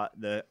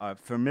the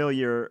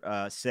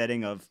familiar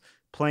setting of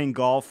playing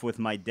golf with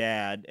my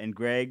dad. And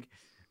Greg,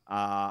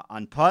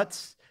 on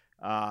putts,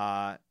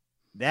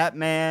 that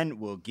man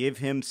will give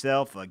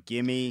himself a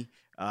gimme.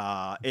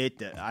 3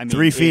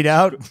 feet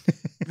out.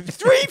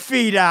 3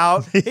 feet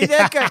out. Hey,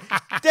 that guy,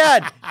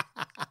 Dad,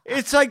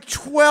 it's like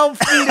 12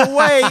 feet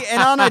away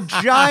and on a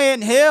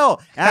giant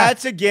hill.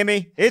 That's a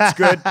gimme. It's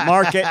good.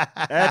 Mark it.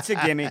 That's a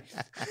gimme.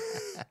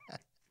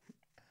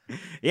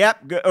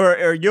 Yep.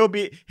 Or you'll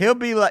be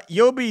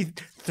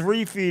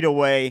 3 feet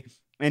away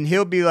and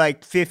he'll be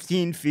like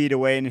 15 feet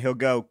away and he'll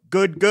go,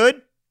 good.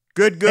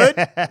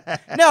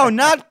 No,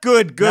 not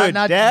good, Dad.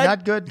 Not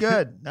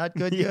good. Not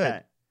good.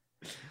 Yeah.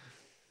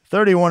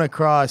 31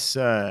 across,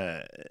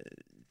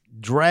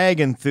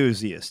 drag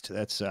enthusiast.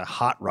 That's a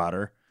hot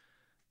rodder.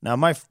 Now,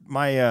 my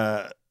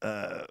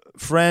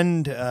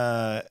friend,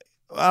 guy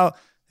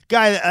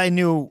that I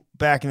knew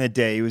back in the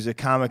day, he was a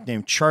comic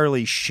named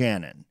Charlie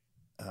Shannon.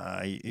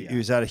 He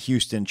was out of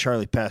Houston.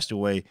 Charlie passed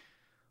away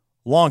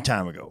a long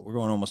time ago. We're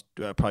going almost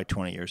probably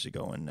 20 years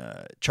ago. And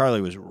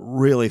Charlie was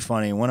really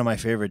funny. One of my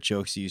favorite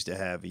jokes he used to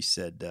have, he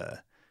said,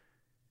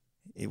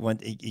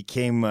 he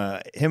came,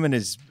 him and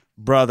his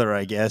brother,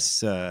 I guess,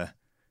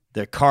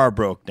 their car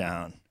broke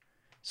down.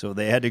 So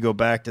they had to go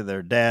back to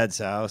their dad's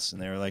house,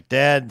 and they were like,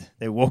 Dad,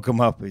 they woke him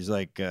up. He's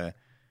like,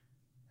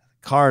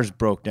 cars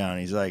broke down.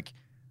 He's like,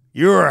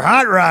 you were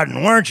hot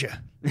rodding, weren't you?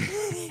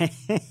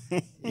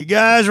 You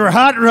guys were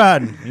hot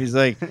rodding. He's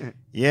like,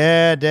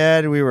 yeah,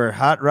 Dad, we were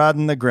hot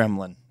rodding the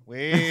gremlin.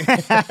 We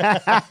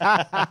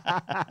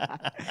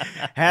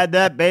had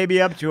that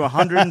baby up to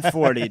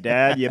 140,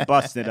 Dad. You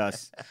busted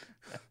us.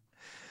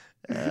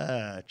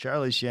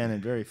 Charlie Shannon,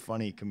 very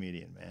funny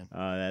comedian, man.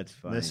 Oh, that's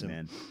funny, Miss him.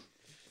 man.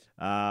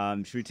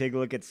 Should we take a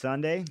look at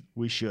Sunday?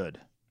 We should.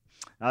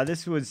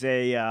 This was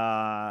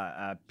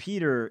a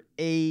Peter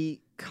A.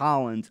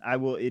 Collins. I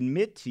will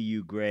admit to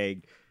you,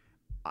 Greg,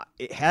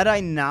 had I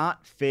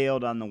not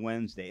failed on the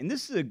Wednesday, and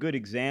this is a good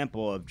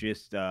example of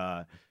just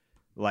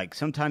like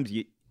sometimes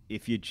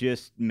if you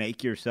just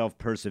make yourself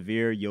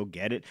persevere, you'll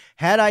get it.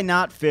 Had I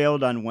not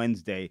failed on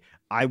Wednesday,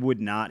 I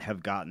would not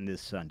have gotten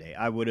this Sunday.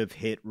 I would have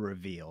hit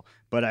reveal.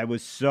 But I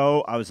was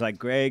like,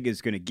 Greg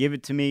is going to give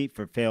it to me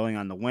for failing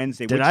on the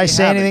Wednesday. Did I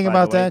say anything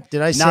about that?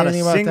 Did I say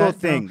anything about that? Not a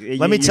single thing. No.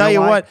 Let me tell you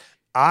what.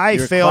 I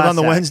You're failed on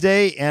the class act.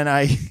 Wednesday, and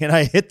I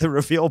hit the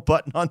reveal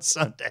button on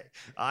Sunday.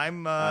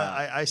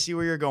 I see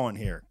where you're going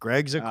here.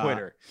 Greg's a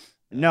quitter.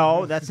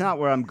 No, that's not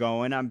where I'm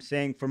going. I'm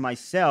saying for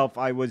myself,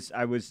 I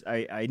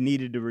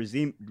needed to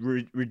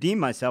redeem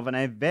myself, and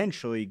I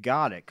eventually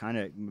got it, kind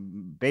of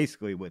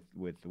basically with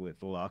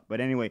luck.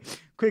 But anyway,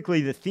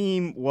 quickly, the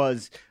theme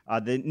was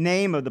the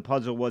name of the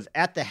puzzle was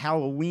At the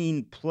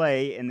Halloween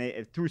Play,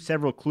 and through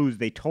several clues,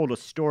 they told a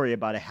story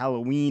about a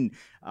Halloween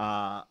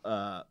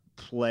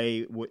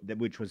play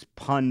which was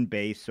pun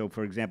based. So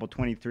for example,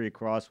 23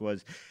 across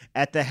was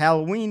At the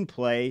Halloween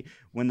Play,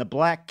 when the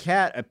black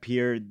cat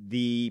appeared,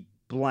 the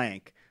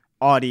blank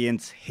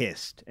audience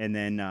hissed. And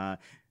then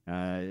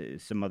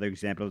some other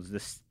examples,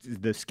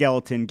 the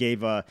skeleton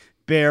gave a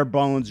bare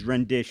bones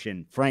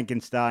rendition.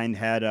 Frankenstein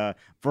had a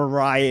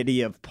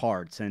variety of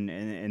parts,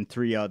 and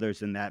three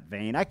others in that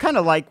vein. I kind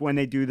of like when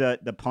they do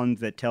the puns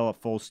that tell a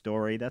full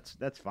story. That's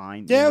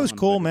fine. Yeah, it was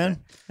cool,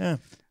 man. Yeah.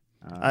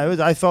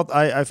 I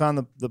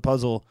found the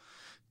puzzle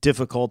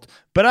difficult,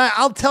 but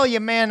I'll tell you,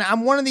 man,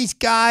 I'm one of these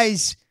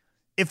guys.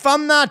 If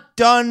I'm not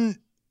done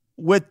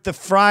with the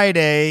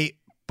Friday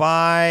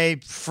by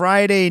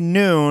Friday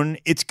noon,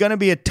 it's going to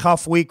be a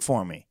tough week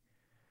for me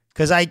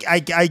because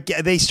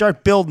they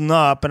start building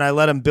up, and I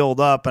let them build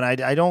up, and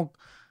I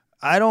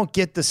don't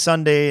get the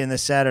Sunday and the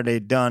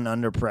Saturday done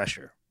under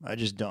pressure. I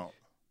just don't.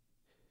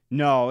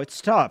 No, it's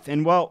tough.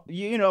 And, well,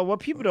 you know, what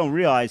people don't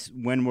realize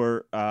when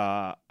we're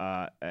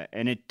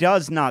and it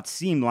does not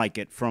seem like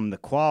it from the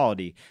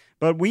quality,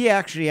 but we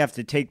actually have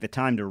to take the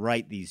time to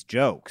write these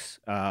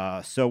jokes.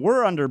 So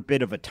we're under a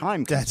bit of a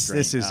time constraint.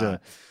 This is a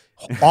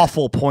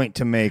awful point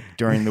to make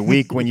during the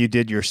week when you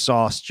did your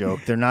sauce joke.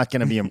 They're not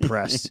going to be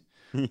impressed.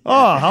 Yeah.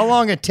 Oh, how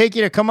long did it take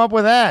you to come up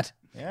with that?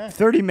 Yeah.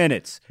 30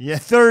 minutes. Yeah.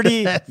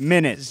 30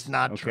 minutes. It's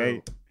not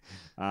true.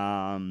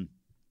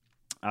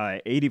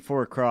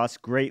 84 across,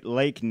 Great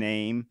Lake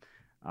name.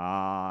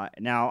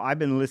 Now, I've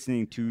been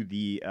listening to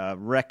the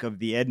wreck of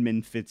the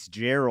Edmund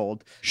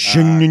Fitzgerald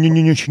by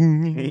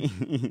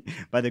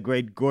the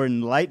great Gordon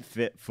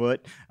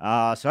Lightfoot.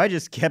 So I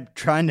just kept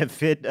trying to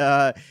fit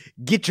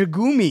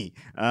Gitchagumi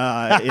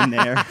in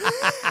there.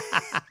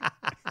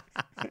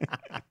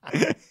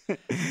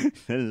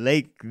 The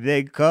lake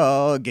they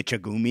call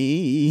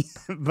Gitchagumi,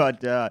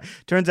 but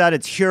turns out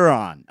it's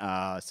Huron,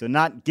 so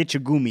not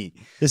Gitchagumi.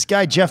 This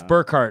guy Jeff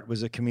Burkhart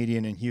was a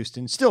comedian in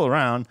Houston, still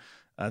around.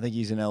 I think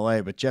he's in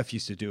L.A., but Jeff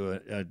used to do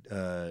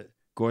a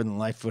Gordon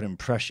Lightfoot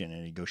impression,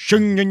 and he'd go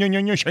shing,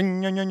 shing,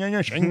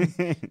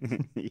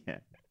 shing. Yeah.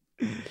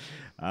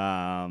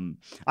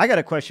 I got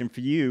a question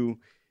for you.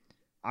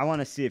 I want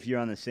to see if you're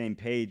on the same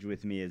page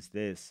with me as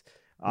this.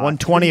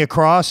 120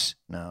 across?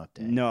 No.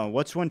 Dang. No.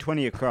 What's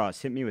 120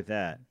 across? Hit me with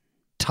that.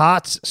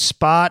 Tots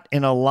spot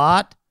in a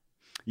lot?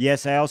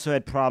 Yes, I also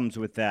had problems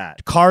with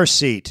that. Car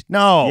seat.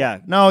 No. Yeah.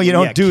 No, you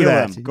don't do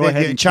that. Them. Go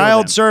ahead and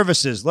Child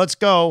services. Let's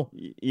go.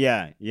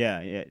 Yeah.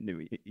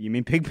 You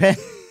mean Pigpen?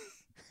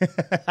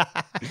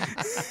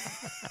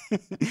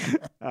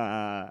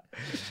 Yeah,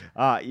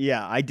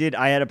 I did.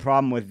 I had a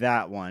problem with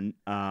that one,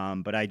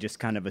 but I just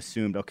kind of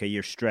assumed, okay,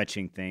 you're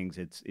stretching things.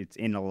 It's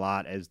in a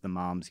lot as the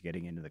mom's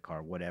getting into the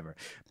car, whatever.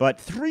 But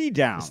 3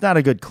 down. It's not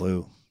a good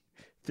clue.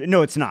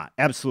 No, it's not.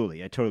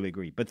 Absolutely. I totally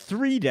agree. But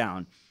 3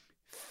 down,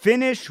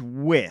 finish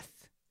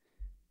with,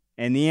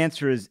 and the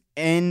answer is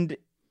end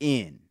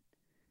in.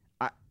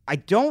 I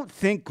don't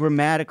think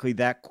grammatically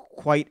that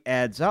quite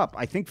adds up.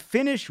 I think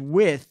finish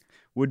with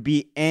would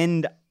be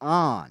end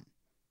on.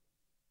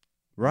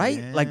 Right?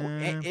 Yeah. Like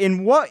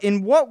in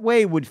what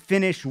way would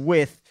finish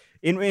with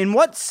in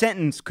what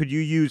sentence could you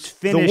use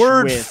finish with? The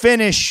word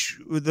finish,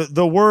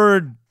 the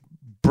word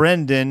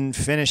Brendan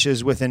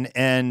finishes with an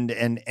end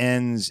and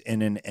ends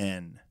in an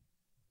N.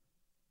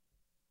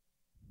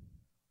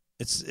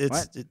 It's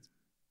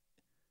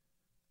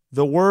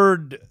the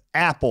word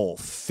apple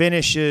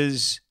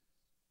finishes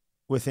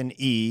with an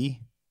E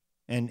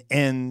and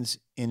ends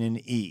in an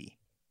E.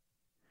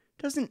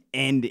 Doesn't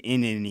end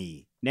in an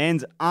E. It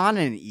ends on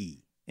an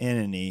E. In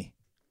an E.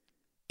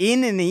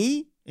 In an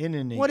E? In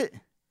an E. What?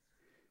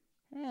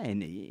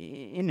 In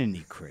an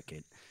E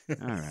cricket.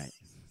 All right.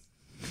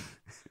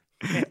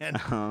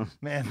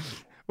 Man.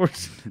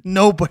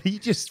 Nobody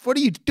just, what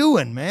are you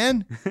doing,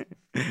 man?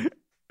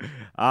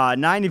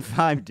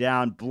 95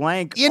 down,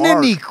 blank in arc.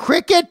 any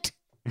cricket?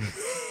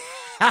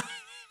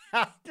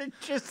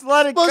 Just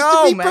let it supposed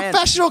go, to be man.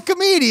 Professional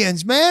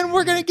comedians, man.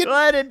 We're going to get...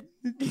 Let it...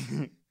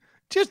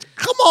 Just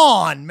come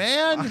on,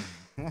 man.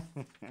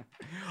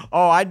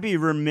 Oh, I'd be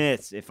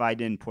remiss if I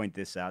didn't point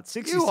this out.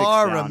 66 You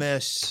are down.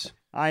 remiss.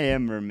 I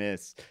am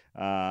remiss.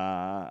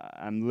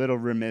 I'm little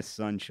remiss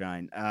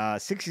sunshine.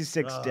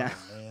 66 down.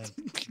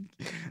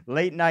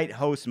 late night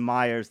host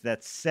Myers.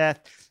 That's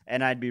Seth.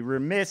 And I'd be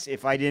remiss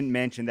if I didn't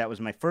mention that was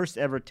my first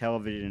ever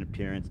television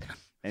appearance.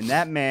 And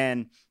that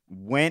man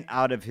went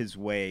out of his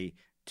way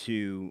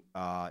to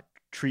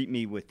treat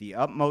me with the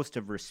utmost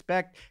of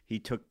respect. He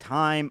took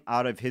time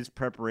out of his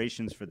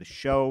preparations for the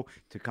show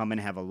to come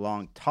and have a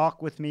long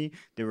talk with me.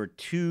 There were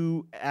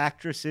 2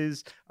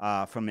 actresses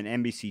from an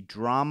NBC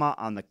drama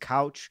on the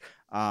couch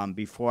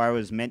before I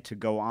was meant to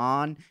go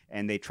on,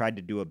 and they tried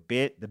to do a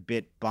bit. The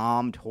bit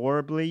bombed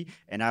horribly,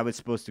 and I was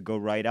supposed to go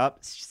right up.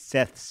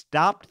 Seth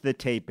stopped the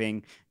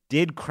taping,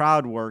 did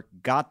crowd work,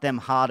 got them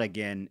hot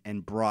again,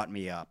 and brought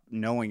me up,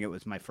 knowing it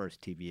was my first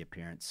TV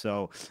appearance.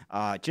 So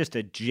just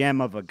a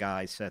gem of a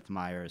guy, Seth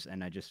Myers,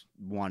 and I just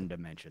wanted to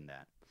mention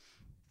that.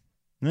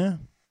 Yeah.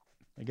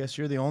 I guess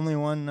you're the only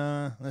one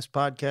on this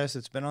podcast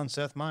that's been on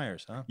Seth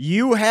Myers, huh?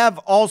 You have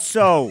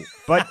also,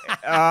 but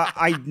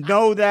I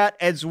know that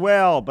as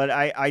well. But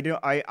my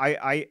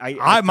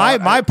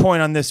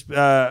point on this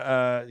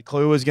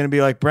clue was going to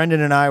be like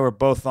Brendan and I were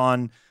both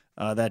on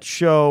that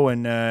show,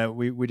 and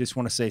we just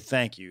want to say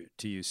thank you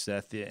to you,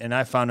 Seth. And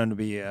I found him to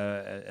be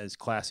as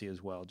classy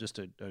as well. Just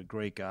a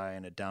great guy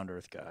and a down to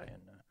earth guy.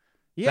 And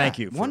thank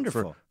you,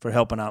 for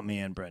helping out me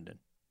and Brendan.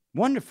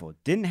 Wonderful.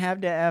 Didn't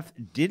have to add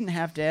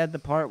the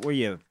part where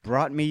you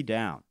brought me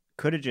down.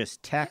 Could have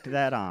just tacked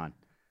that on.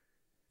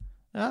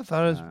 I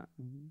thought it was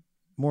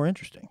more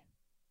interesting.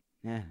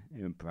 Yeah,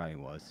 it probably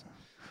was.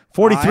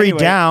 43 anyway,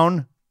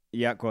 down.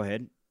 Yeah, go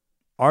ahead.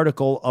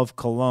 Article of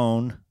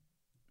Cologne.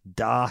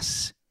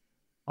 Das.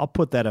 I'll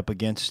put that up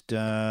against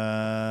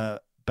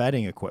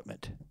batting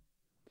equipment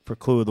for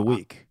clue of the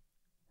week.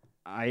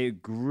 I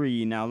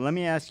agree. Now, let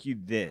me ask you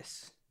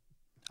this.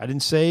 I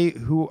didn't say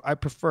who I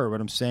prefer, but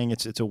I'm saying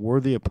it's a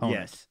worthy opponent.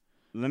 Yes.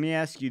 Let me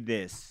ask you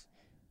this.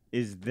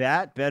 Is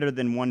that better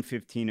than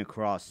 115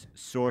 across,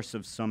 source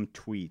of some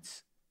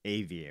tweets,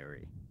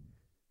 aviary?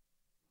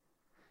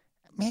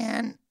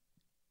 Man,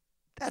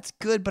 that's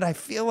good, but I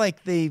feel like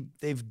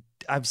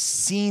I've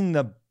seen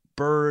the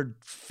bird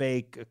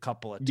fake a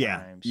couple of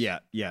times. Yeah.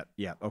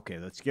 Okay,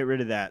 let's get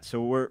rid of that.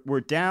 So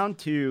we're down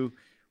to...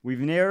 We've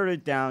narrowed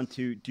it down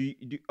to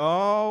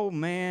oh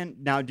man!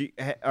 Now,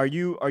 are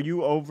you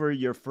over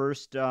your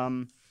first?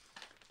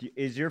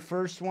 Is your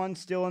first one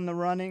still in the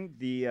running?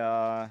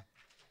 The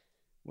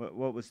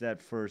what was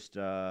that first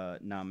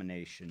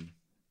nomination?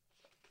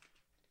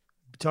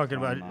 Talking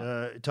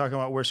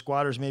about where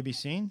squatters may be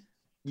seen.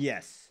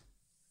 Yes.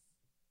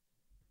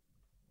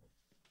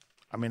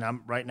 I mean,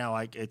 I'm right now.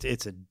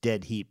 It's a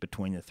dead heat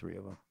between the 3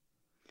 of them.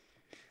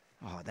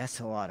 Oh,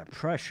 that's a lot of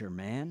pressure,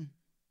 man.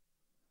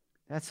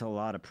 That's a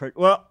lot of pressure.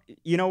 Well,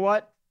 you know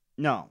what?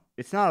 No,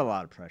 it's not a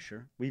lot of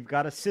pressure. We've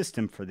got a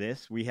system for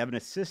this. We have an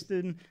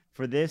assistant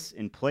for this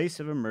in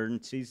place of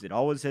emergencies. It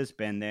always has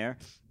been there.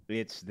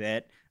 It's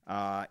that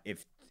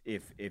if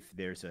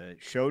there's a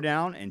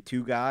showdown and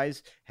 2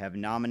 guys have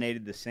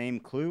nominated the same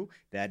clue,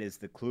 that is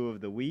the clue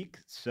of the week.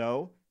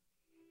 So...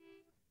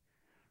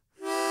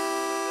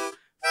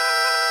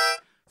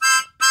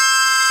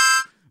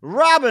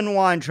 Robin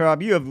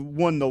Weintraub, you have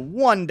won the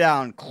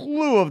 1-down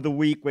clue of the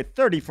week with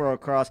 34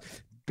 across.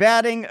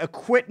 Batting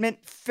equipment,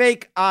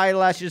 fake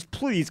eyelashes.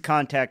 Please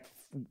contact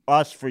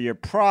us for your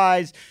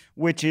prize,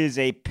 which is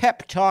a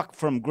pep talk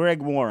from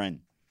Greg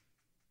Warren.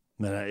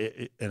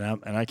 And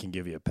I can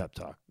give you a pep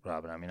talk,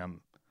 Robin. I mean,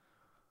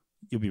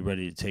 you'll be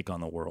ready to take on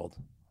the world.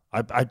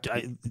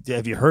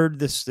 Have you heard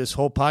this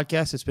whole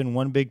podcast? It's been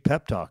one big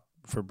pep talk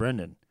for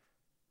Brendan.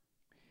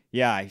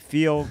 Yeah, I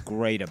feel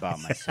great about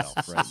myself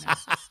right now.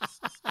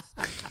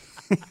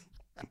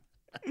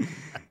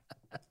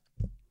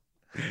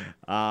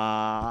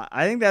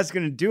 I think that's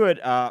going to do it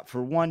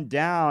for 1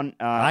 down.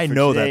 I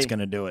know that's going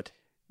to do it.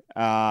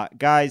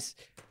 Guys,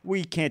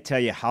 we can't tell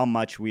you how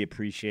much we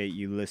appreciate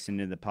you listening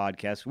to the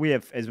podcast. We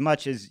have, as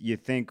much as you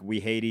think we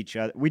hate each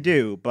other, we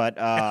do, but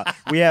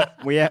we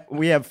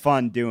have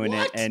fun doing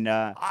it. And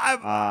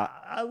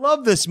I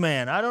love this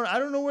man. I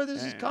don't know where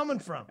this is coming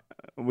from.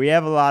 We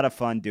have a lot of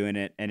fun doing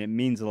it, and it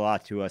means a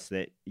lot to us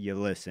that you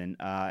listen.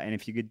 And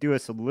if you could do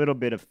us a little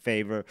bit of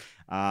favor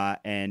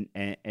and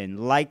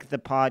like the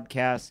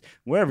podcast,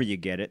 wherever you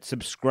get it,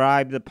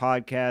 subscribe the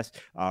podcast,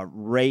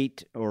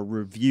 rate or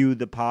review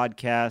the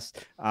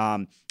podcast.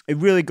 It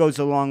really goes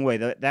a long way.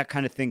 That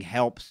kind of thing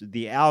helps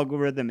the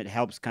algorithm. It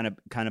helps kind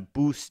of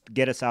boost,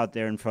 get us out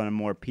there in front of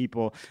more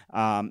people.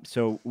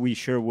 So we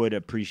sure would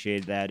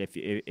appreciate that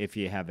if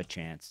you have a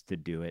chance to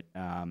do it.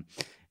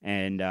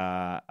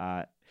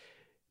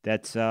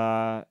 That's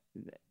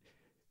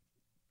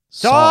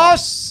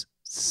sauce.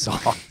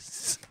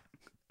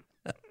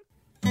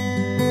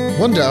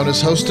 1 Down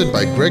is hosted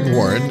by Greg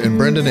Warren and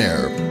Brendan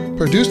Eyre.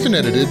 Produced and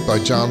edited by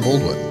John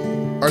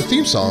Baldwin. Our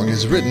theme song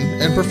is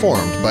written and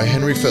performed by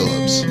Henry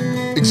Phillips.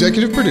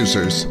 Executive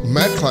producers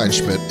Matt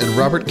Kleinschmidt and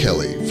Robert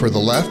Kelly for the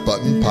Laugh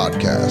Button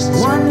Podcast.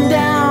 1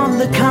 Down,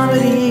 the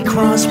comedy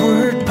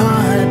crossword